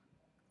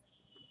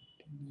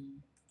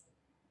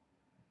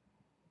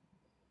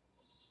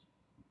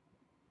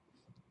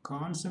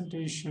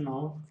 Concentration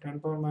of 10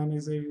 power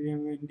minus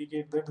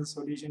indicate that the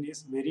solution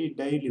is very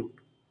dilute.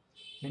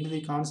 And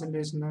the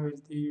concentration of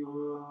the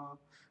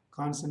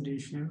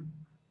concentration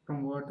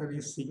from water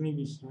is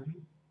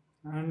significant,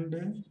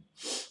 and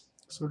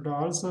should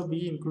also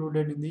be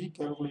included in the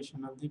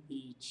calculation of the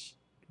pH.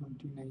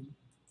 29.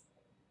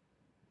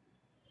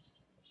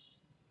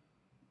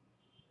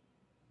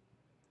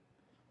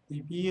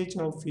 The pH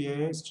of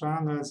a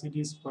strong acid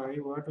is 5.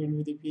 What will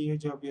be the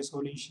pH of a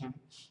solution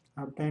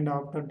obtained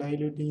after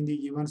diluting the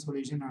given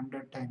solution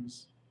 100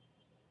 times?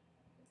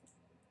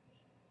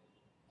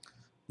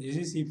 This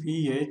is the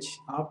pH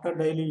after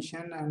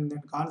dilution, and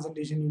then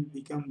concentration will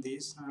become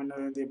this, and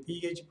the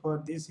pH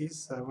for this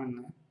is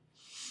 7.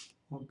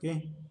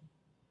 Okay,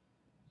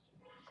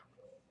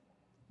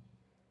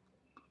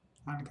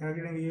 and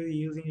calculating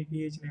using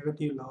pH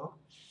negative log,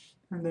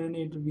 and then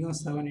it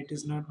becomes 7. It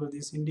is not, but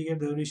this indicate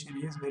the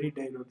solution is very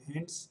dilute,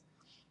 hence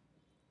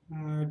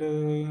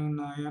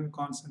the ion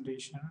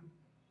concentration.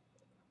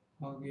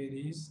 Okay,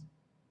 this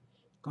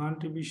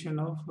contribution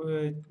of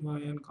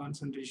ion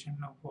concentration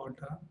of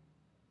water.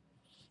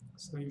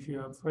 So if you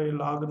apply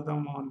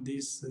logarithm on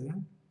this,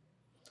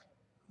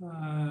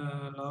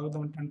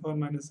 logarithm 10 power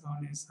minus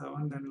 7 is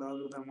 7, then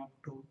logarithm of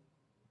 2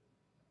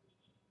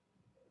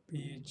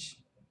 pH.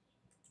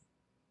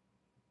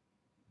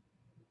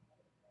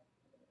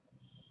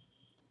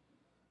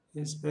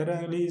 A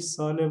sparingly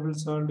soluble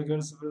salt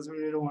gets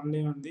precipitated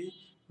only on the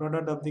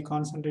product of the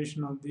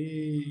concentration of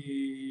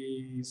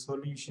the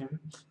solution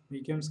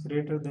becomes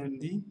greater than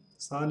the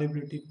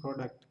solubility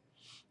product.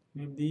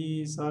 If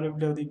the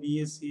solubility of the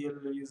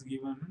BaCl is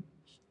given,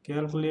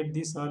 calculate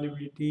the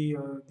solubility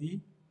of the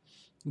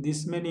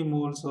this many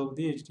moles of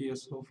the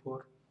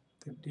H2SO4.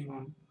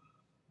 31.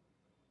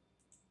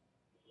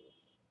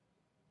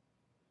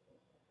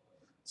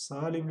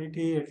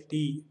 Solubility at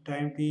T,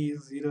 time T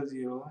is 0,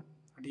 0.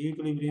 At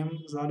equilibrium,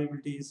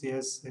 solubility is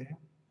S.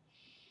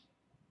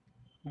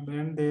 And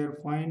then they are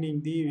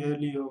finding the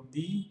value of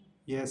the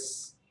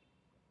S.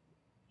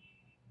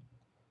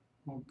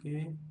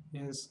 Okay,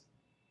 yes.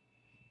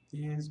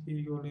 KSP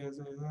equal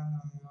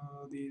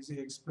to this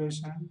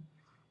expression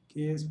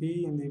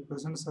KSP in the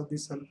presence of the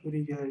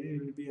sulfuric acid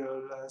will be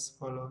as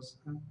follows.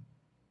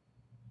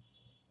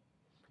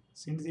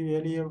 Since the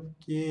value of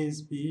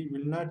KSP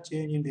will not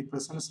change in the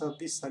presence of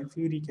the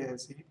sulfuric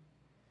acid,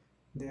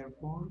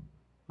 therefore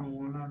from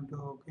 1 on 2,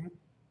 okay.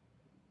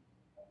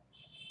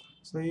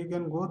 So you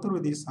can go through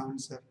this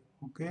answer,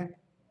 okay.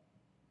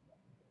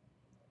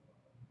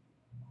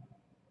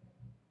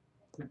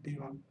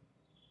 31.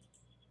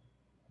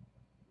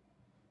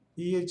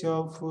 pH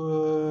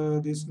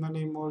of this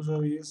many moles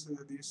of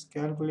this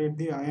calculate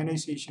the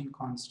ionization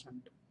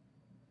constant.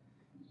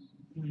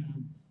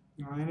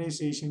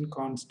 Ionization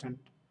constant.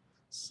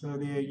 So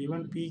they are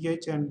given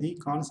pH and the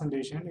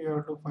concentration. You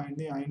have to find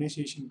the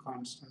ionization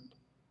constant.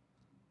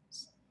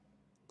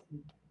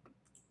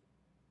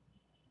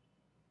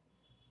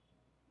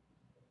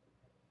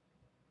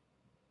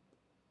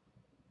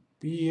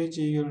 pH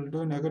equal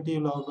to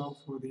negative log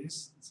of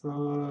this.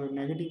 So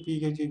negative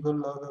pH equal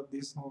log of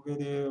this. Okay,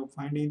 they are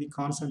finding the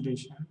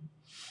concentration.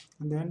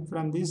 And then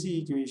from this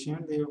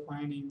equation, they are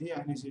finding the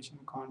ionization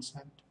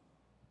constant.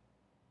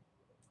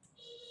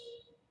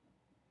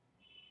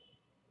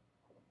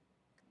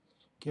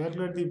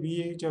 Calculate the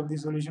pH of the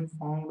solution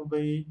formed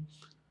by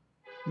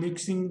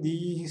mixing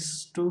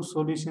these two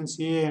solutions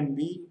A and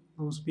B,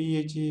 whose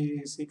pH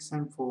is 6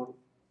 and 4.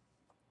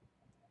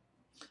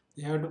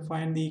 They have to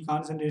find the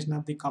concentration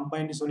of the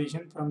combined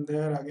solution. From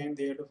there, again,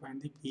 they have to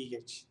find the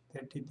pH.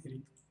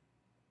 33.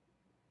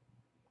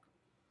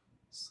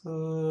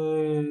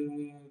 So,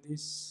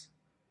 this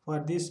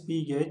for this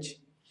pH,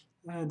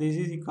 this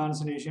is the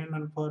concentration,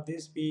 and for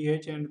this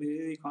pH, and this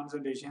is the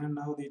concentration.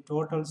 Now, the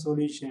total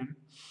solution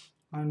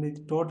and the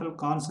total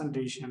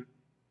concentration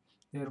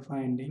they are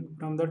finding.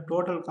 From the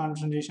total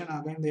concentration,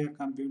 again, they are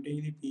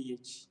computing the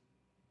pH.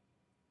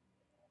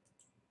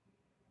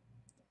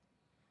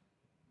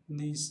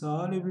 The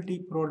solubility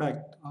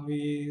product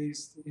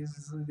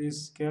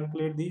is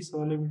calculate the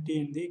solubility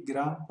in the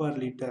gram per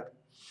liter,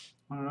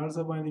 and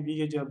also find the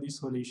pH of the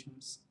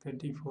solutions.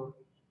 34.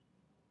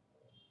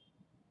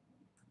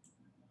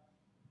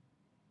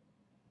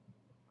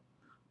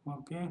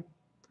 Okay,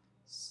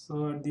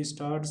 so at the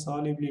start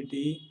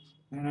solubility,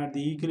 and at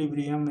the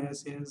equilibrium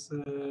is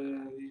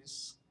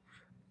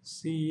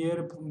see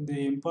here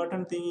the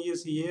important thing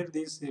is here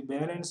this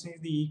balancing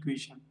the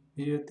equation.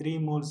 Here 3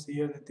 moles,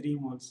 here the 3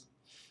 moles.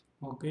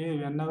 Okay,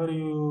 whenever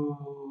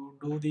you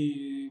do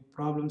the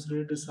problems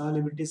related to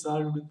solubility,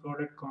 solubility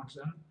product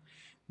constant,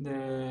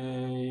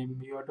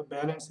 you have to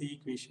balance the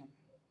equation.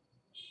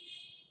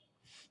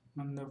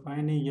 And the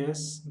finding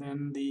yes,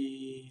 then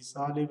the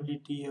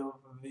solubility of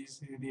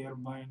this they are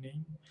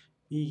binding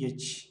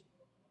pH.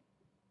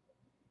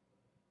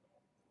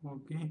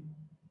 Okay.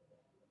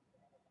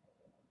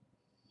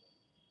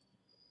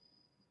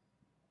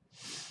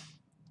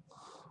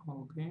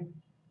 Okay.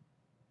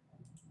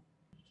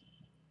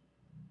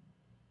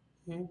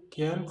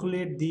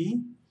 Calculate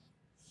the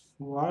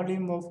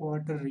volume of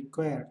water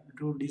required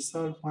to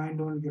dissolve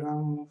 0.1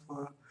 gram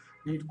of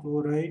lead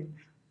chloride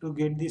to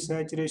get the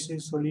saturation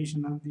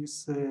solution of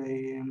this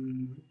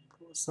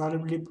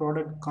solubility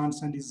product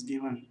constant is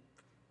given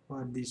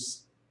for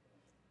this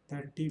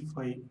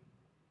 35.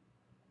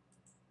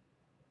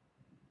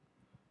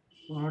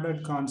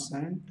 ordered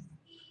constant.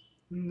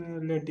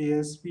 Let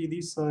S be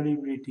the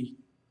solubility.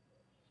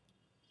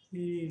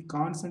 The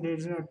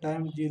concentration at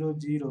time 0,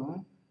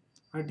 0.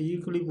 At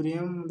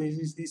equilibrium, this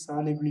is the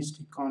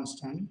solubility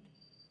constant.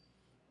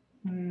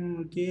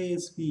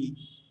 KSP.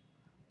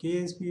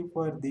 KSP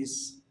for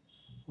this.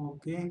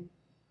 Okay.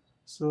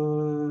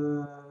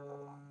 So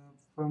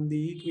from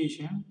the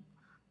equation,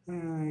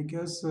 I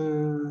guess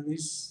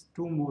this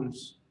 2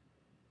 moles.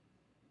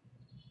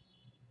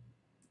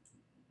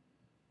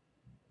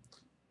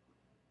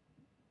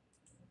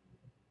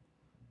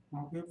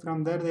 Okay.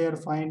 From there, they are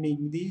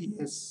finding the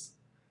S.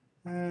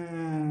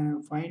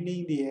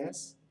 Finding the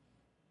S.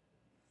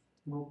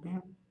 Okay.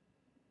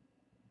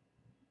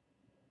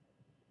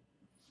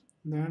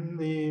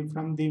 Then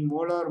from the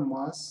molar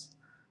mass,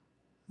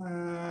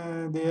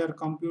 they are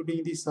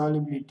computing the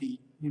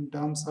solubility in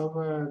terms of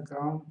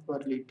gram per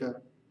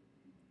liter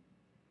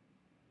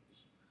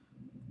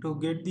to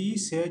get the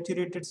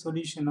saturated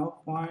solution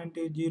of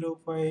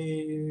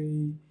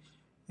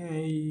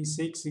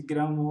 0.056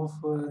 gram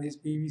of this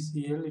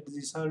PVCl. It is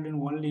dissolved in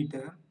 1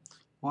 liter.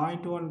 zero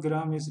point 0.1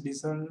 gram is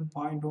dissolved in zero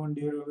point 0.1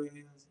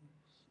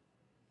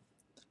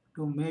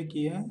 to make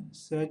a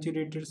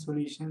saturated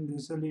solution. The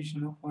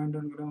solution of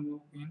 0.1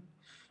 gram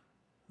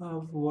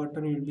of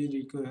water will be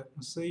required.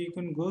 So you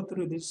can go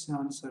through this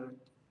answer.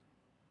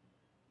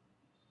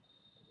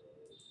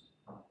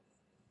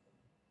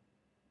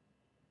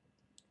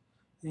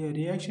 A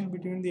reaction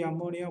between the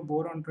ammonia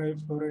boron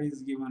trifluoride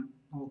is given.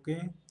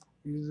 Okay,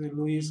 this is a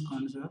Lewis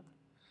concept.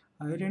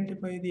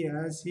 Identify the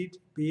acid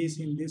base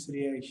in this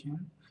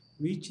reaction.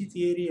 Which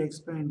theory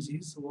explains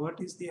this? What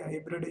is the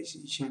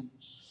hybridization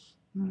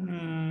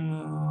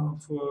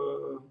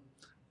for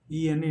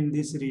En in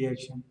this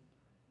reaction?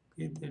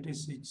 Okay,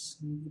 36,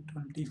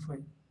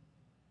 25.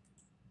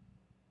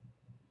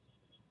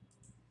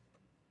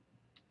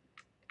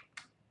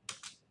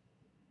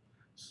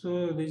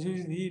 So this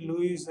is the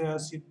Lewis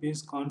acid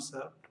base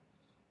concept.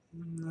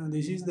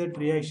 This is that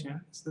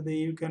reaction. So that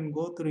you can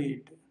go through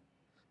it.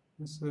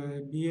 So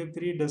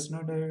BF3 does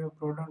not have a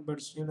proton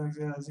but still has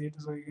a acid,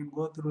 so you can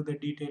go through the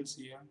details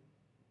here.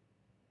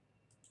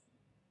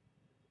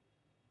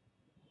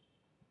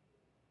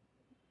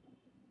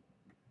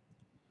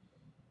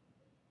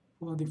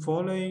 For the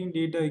following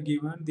data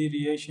given, the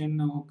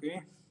reaction,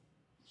 okay.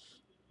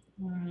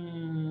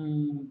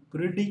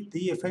 Predict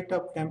the effect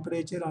of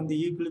temperature on the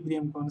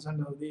equilibrium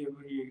constant of the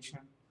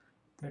reaction.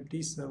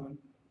 37.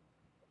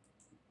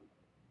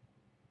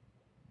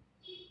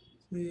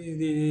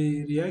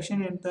 The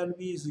reaction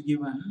enthalpy is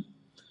given.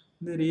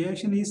 The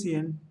reaction is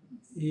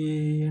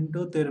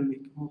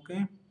endothermic,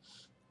 okay.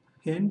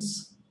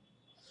 Hence,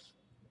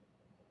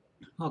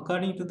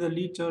 according to the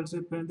lead charge,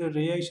 the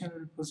reaction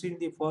will proceed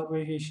the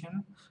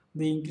formation,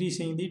 the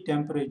increasing the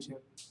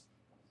temperature.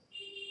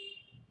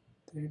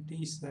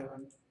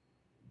 37,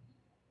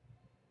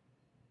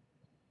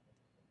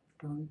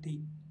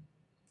 20.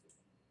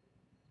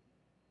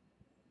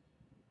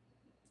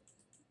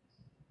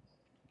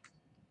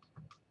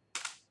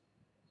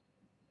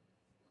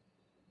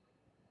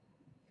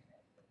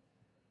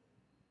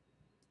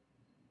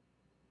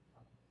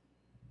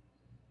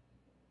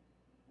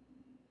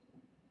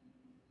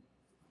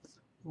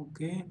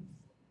 Okay.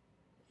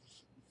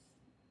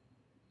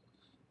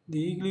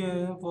 The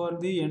equilibrium for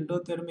the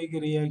endothermic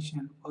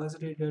reaction,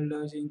 positive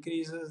delta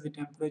increases, the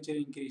temperature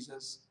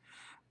increases.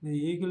 The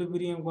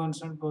equilibrium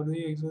constant for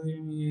the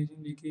exothermic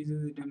reaction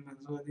decreases the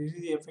temperature. So this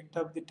is the effect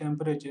of the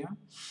temperature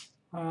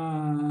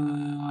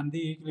on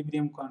the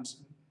equilibrium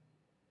constant.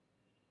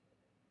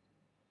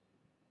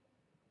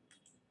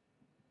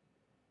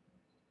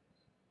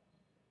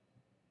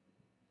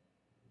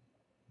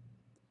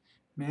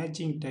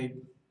 Matching type.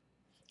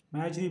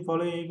 Match the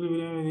following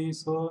equilibrium.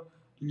 So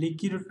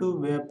liquid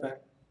to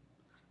vapor.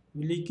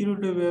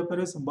 Liquid to vapor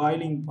is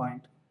boiling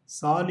point.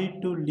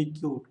 Solid to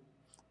liquid.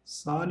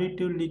 Solid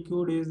to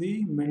liquid is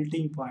the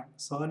melting point.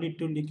 Solid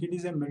to liquid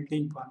is a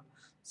melting point.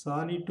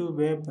 Solid to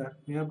vapor.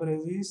 Vapor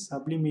is the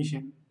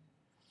sublimation.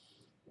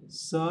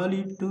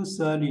 Solid to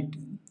solid.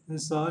 The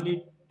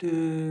solid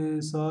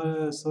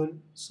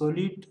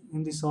solid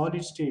in the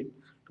solid state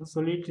to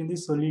solid in the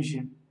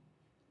solution.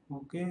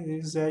 Okay,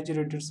 this is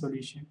saturated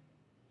solution.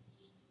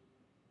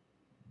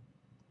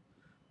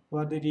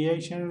 For the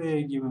reaction they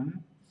are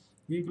given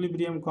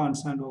equilibrium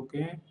constant.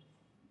 Okay,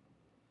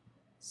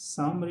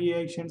 some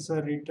reactions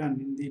are written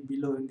in the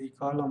below in the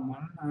column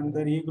 1 and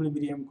the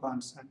equilibrium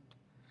constant.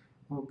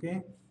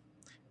 Okay,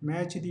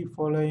 match the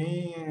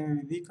following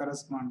with the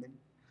corresponding.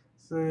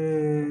 So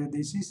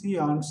this is the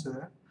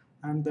answer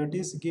and that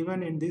is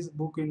given in this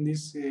book in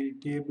this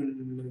table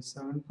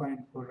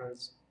 7.4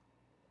 as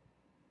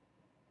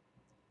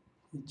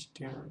each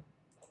table.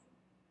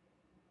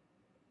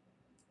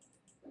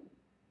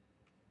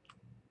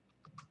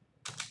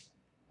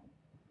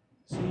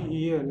 See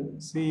here,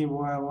 see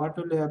what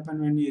will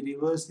happen when you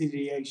reverse the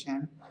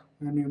reaction,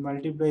 when you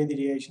multiply the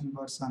reaction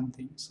for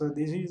something. So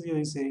this is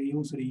used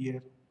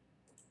here.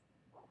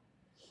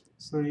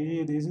 So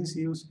here, this is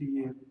used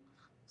here.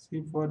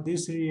 See for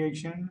this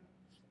reaction,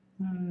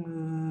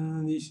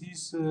 This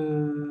is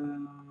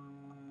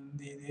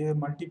they are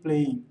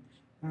multiplying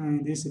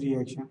this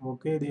reaction.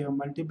 Okay, they have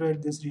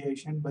multiplied this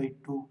reaction by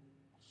 2.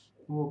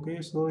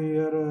 Okay, so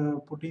you are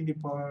putting the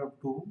power of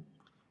 2.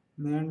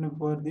 Then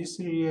for this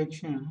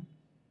reaction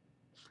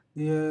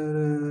they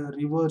are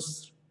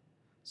reversed,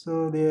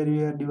 so there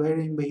we are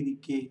dividing by the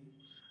k,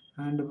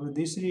 and for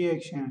this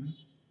reaction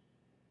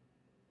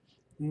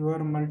you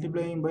are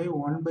multiplying by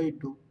 1 by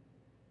 2,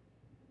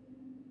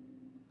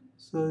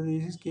 so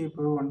this is k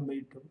power 1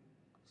 by 2.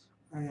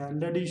 I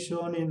already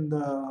shown in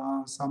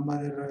the some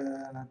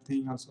other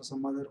thing also,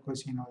 some other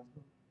question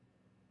also.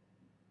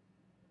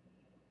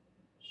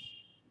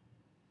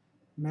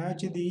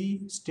 Match the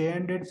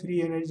standard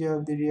free energy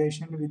of the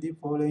reaction with the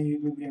following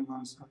equilibrium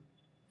constant.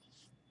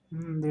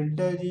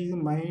 Delta G is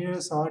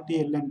minus RT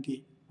ln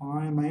K.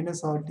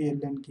 Minus RT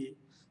ln K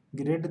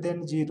greater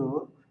than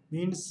 0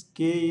 means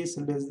K is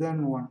less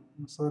than 1.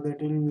 So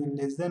that will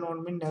be less than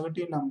 1 means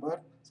negative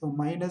number. So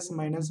minus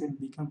minus will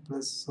become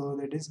plus. So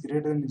that is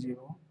greater than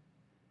 0.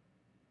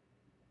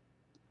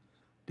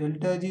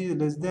 Delta G is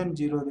less than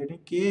 0, that is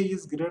K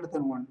is greater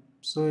than 1.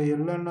 So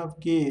ln of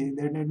K,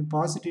 that will be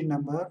positive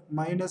number,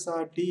 minus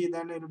RT,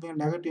 then it will be a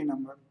negative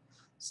number.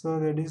 So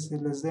that is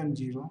less than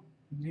 0.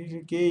 This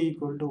is K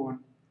equal to 1.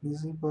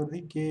 This is for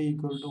the K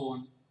equal to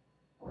 1.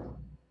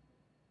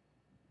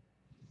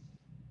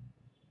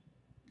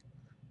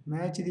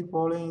 Match the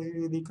following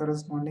with the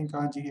corresponding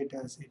conjugate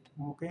acid.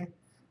 Okay.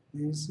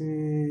 This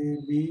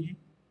B,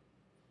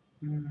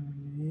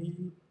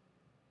 E,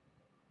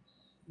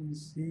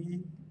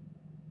 C,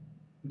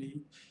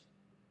 D.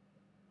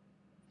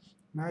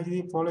 Match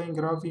the following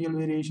graphical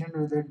variation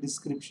with a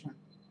description.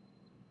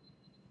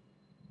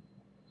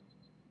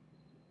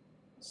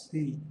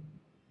 C.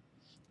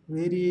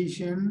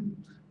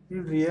 Variation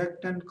in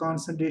reactant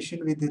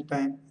concentration with the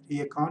time.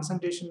 The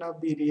concentration of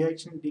the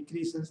reaction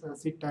decreases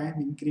as the time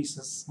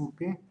increases.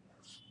 Okay.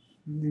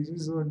 This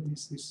is what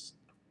this is.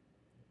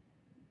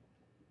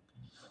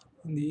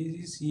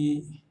 This is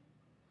A.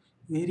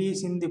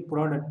 Varies in the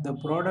product. The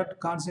product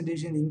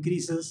concentration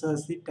increases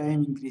as the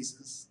time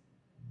increases.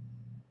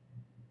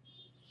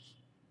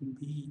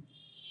 B.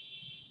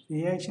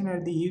 Reaction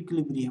at the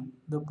equilibrium.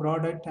 The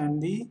product and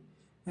the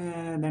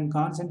then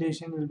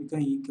concentration will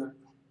become equal.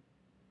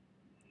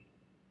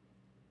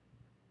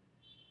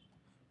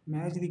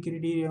 Match the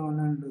criteria 1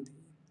 and 2.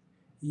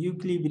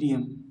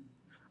 Equilibrium.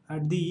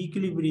 At the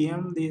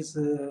equilibrium, this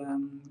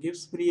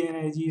Gibbs free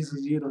energy is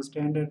 0.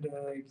 Standard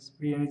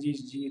free energy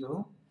is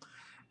 0.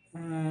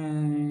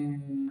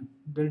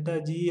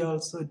 Delta G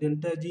also,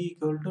 delta G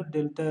equal to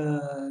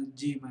delta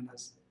G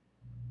minus.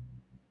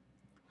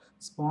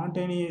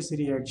 Spontaneous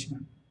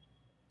reaction.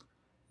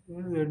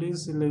 That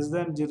is less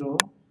than 0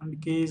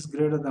 and K is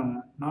greater than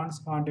 1.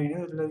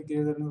 Non-spontaneous less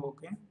greater than,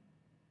 okay.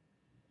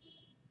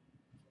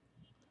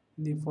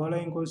 The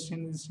following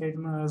question is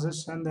statement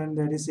assertion, then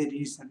there is a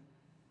reason.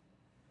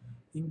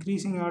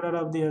 Increasing order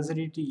of the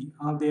acidity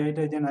of the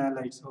hydrogen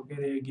halides. Okay,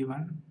 they are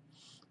given.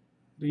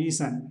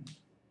 Reason.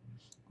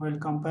 While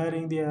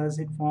comparing the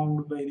acid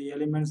formed by the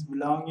elements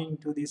belonging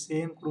to the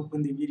same group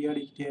in the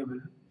periodic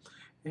table,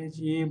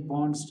 Ha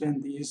bond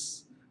strength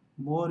is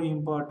more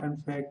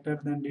important factor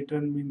than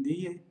determining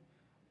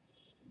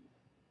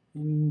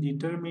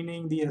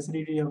the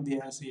acidity of the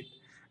acid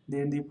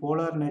than the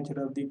polar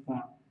nature of the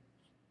bond.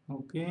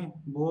 Okay,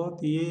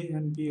 both A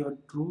and B are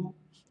true.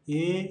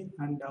 A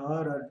and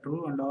R are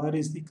true, and R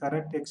is the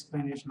correct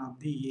explanation of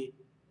the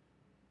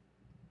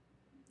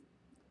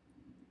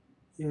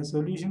A. A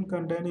solution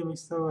containing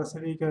mix of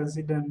acetic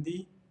acid and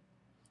the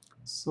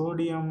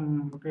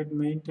sodium can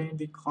maintain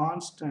the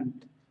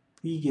constant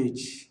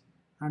pH,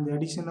 and the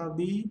addition of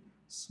the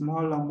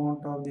small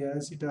amount of the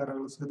acid are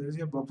also there is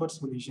a buffer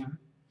solution.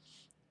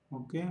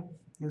 Okay,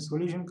 a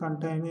solution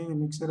containing a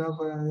mixture of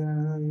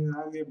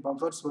have a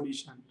buffer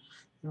solution.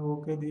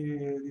 Okay,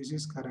 this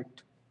is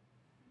correct.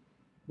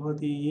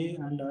 Both A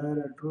and R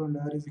are true, and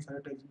R is the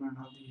correct explanation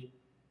of the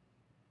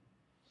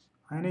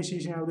A.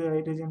 Ionization of the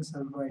hydrogen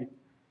sulfide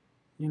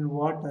in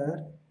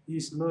water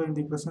is low in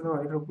the presence of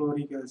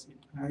hydrochloric acid.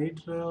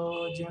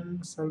 Hydrogen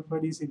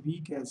sulfide is a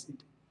weak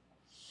acid.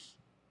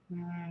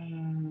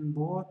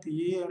 Both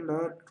A and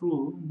R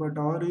true, but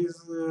R is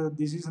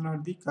this is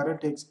not the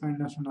correct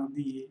explanation of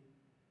the A.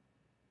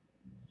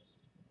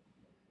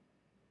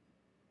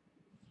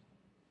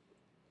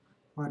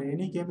 For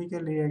any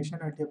chemical reaction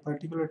at a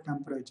particular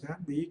temperature,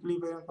 the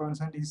equilibrium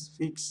constant is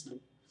fixed.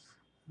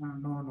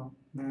 No.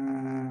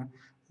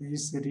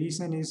 This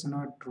reason is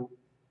not true.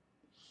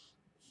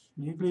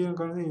 Equilibrium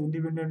constant is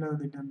independent of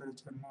the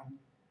temperature. No.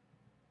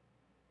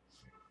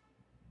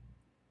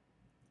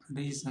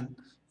 Reason.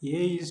 A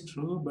is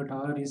true, but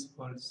R is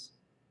false.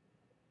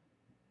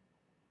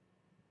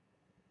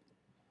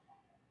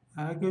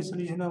 Aqueous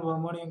solution of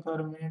ammonium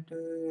carbonate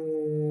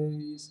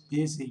is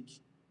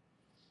basic.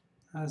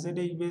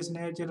 Acidic base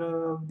nature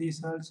of the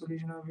salt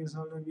solution of a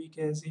solid weak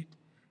acid.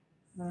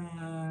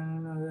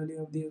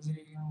 Value of the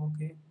acidic,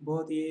 okay.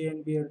 Both A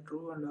and B are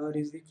true, and R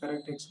is the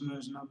correct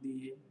explanation of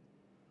the A.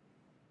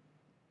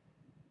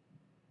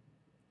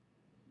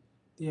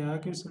 The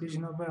aqueous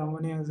solution of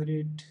ammonia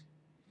acid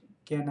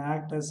can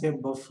act as a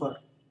buffer.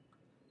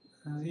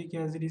 Acetic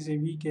acid is a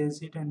weak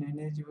acid and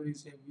NH4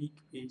 is a weak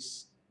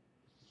base.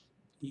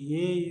 A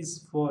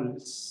is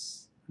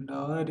false and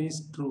R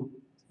is true.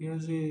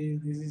 This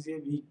is a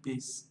weak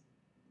base.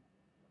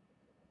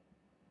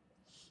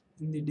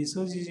 In the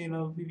dissociation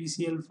of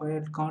PbCl5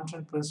 at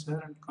constant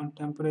pressure and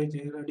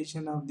temperature,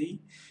 addition of the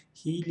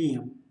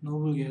helium,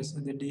 noble gas,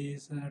 that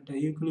is at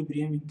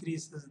equilibrium,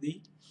 increases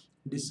the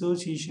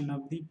dissociation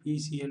of the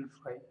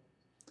PCl5.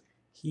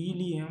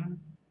 Helium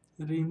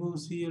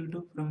removes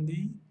Cl2 from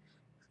the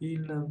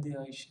field of the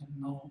action.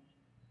 No.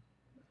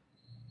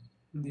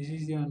 This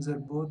is the answer.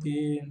 Both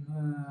A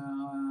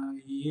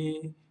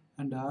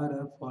and R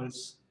are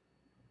false.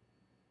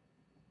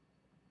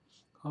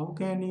 How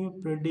can you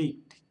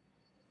predict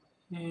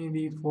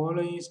the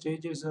following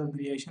stages of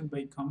reaction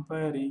by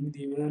comparing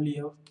the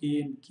value of K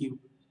and Q?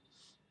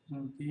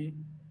 Okay,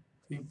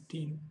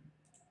 15.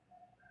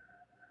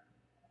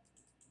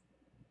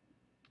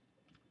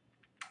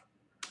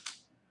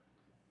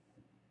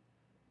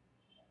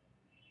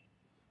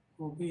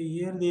 Okay,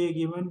 here they are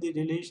given the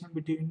relation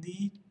between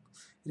the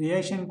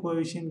reaction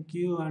coefficient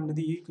Q and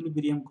the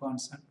equilibrium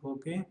constant.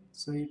 Okay,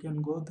 so you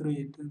can go through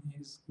it.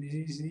 This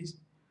is his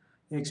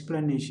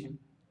explanation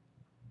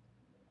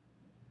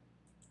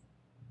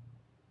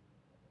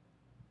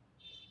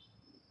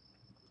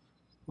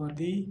for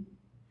the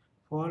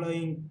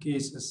following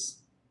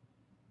cases.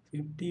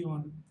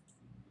 51.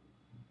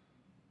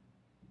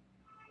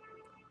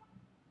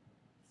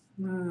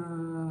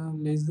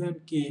 Less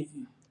than K,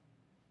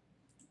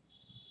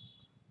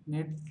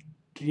 net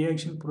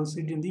reaction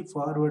proceed in the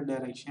forward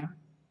direction.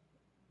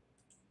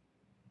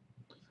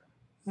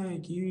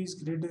 Q is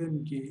greater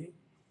than K,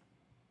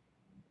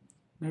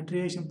 net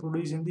reaction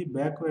produced in the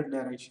backward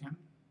direction.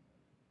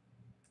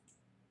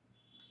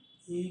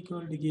 E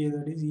equal to K,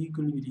 that is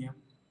equilibrium.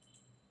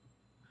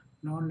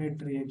 No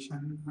net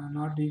reaction,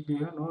 not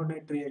equilibrium, no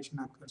net reaction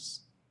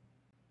occurs.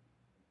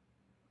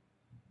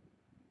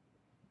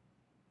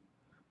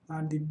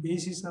 On the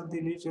basis of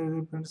the least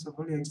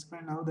principle,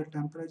 explain how the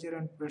temperature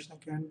and pressure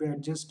can be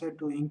adjusted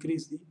to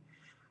increase the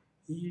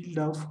yield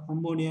of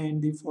ammonia in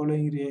the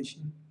following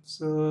reaction.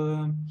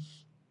 So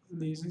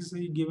this is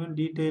given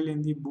detail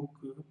in the book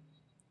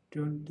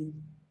 20.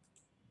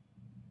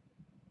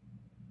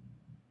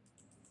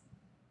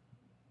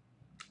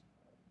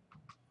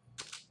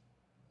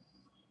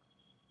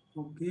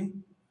 Okay,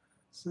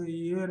 so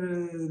here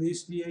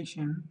this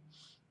reaction,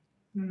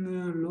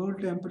 low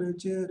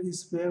temperature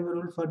is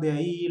favorable for the high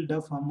yield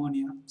of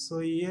ammonia. So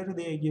here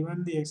they are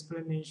given the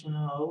explanation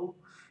of how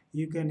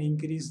you can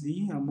increase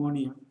the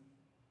ammonia.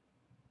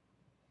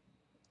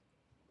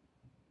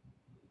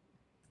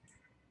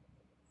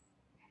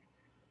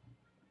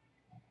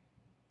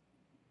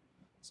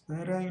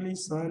 Sparingly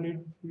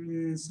solid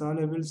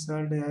soluble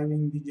salt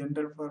having the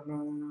general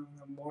formula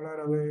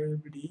molar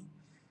availability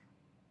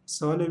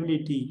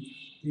solubility.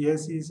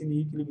 S is in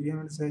equilibrium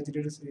and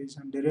saturated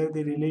solution. Derive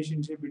the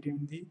relationship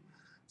between the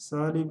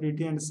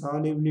solubility and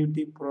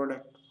solubility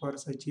product for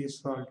such a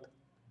salt.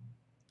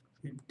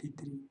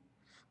 53.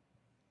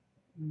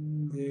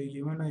 They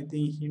given I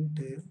think hint.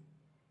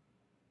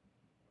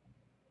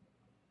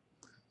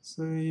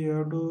 So you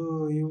have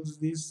to use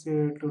this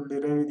to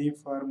derive the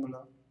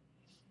formula.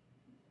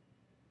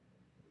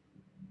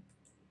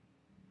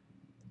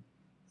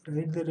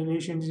 Write the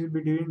relationship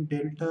between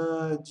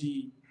delta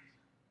G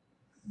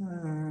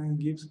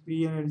gives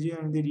free energy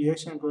and the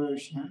reaction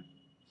coefficient.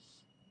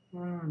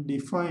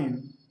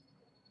 Define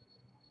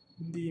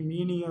the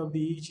meaning of the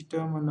each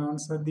term and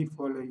answer the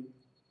following.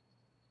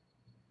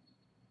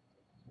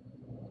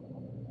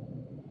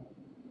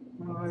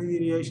 The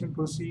reaction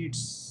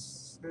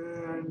proceeds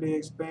and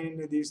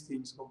explain these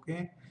things.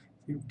 Okay,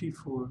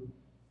 54.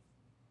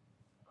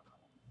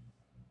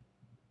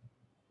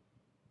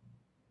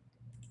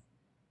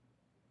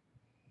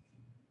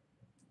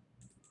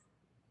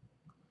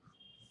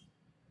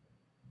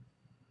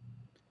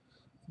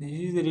 This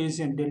is the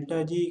reason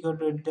delta G equal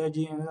to delta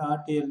G minus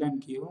RTL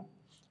and Q.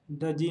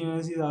 Delta G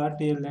minus is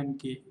RTL and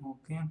K.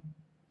 Okay.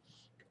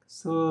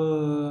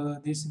 So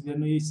this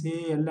when we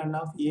say ln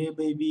of A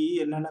by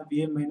B, ln of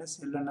A minus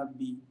ln of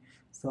B.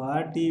 So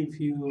RT if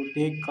you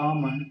take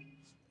common,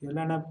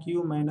 ln of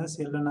Q minus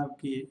ln of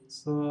K.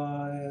 So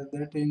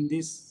that in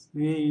this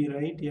way you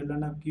write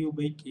ln of Q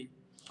by K.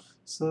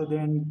 So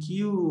then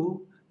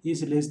Q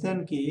is less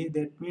than K,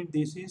 that means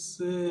this is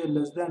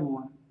less than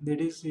 1. That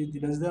is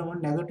less than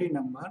 1 negative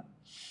number.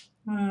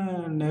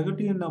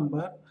 Negative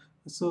number.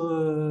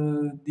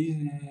 So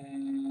the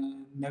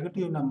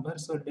negative number.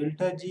 So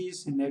delta G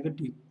is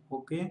negative.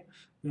 Okay,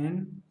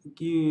 when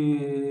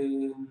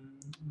Q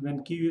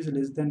is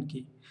less than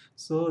K.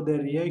 So the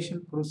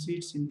reaction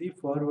proceeds in the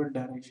forward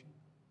direction.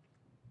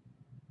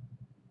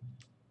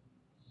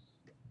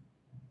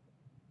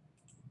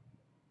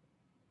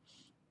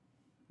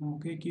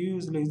 Okay, Q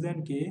is less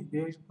than K,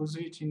 reaction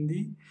proceeds in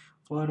the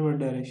forward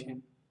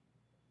direction.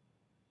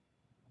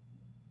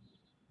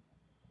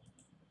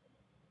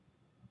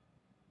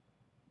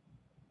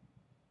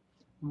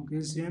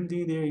 Okay, same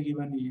thing they are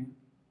given here.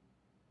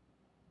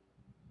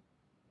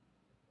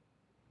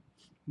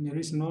 There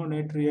is no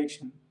net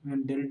reaction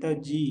and delta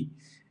G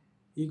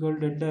equal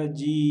delta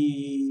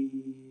G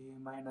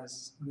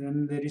minus,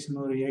 then there is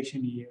no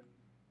reaction here.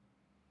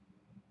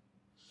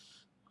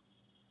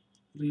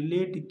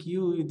 Relate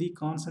Q with the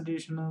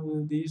concentration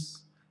of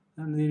this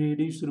and the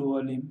reduced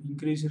volume,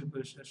 increased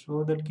pressure.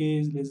 So that K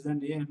is less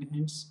than A and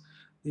hence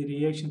the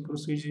reaction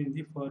proceeds in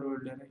the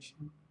forward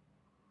direction.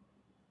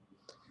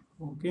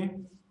 Okay.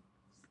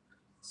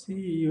 See,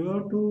 you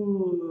have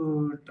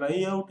to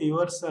try out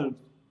yourself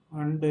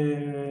and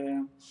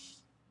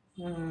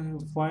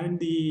find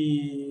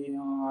the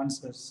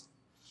answers.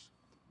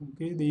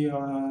 Okay,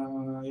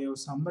 I have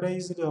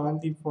summarized all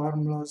the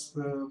formulas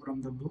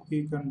from the book.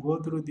 You can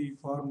go through the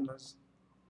formulas.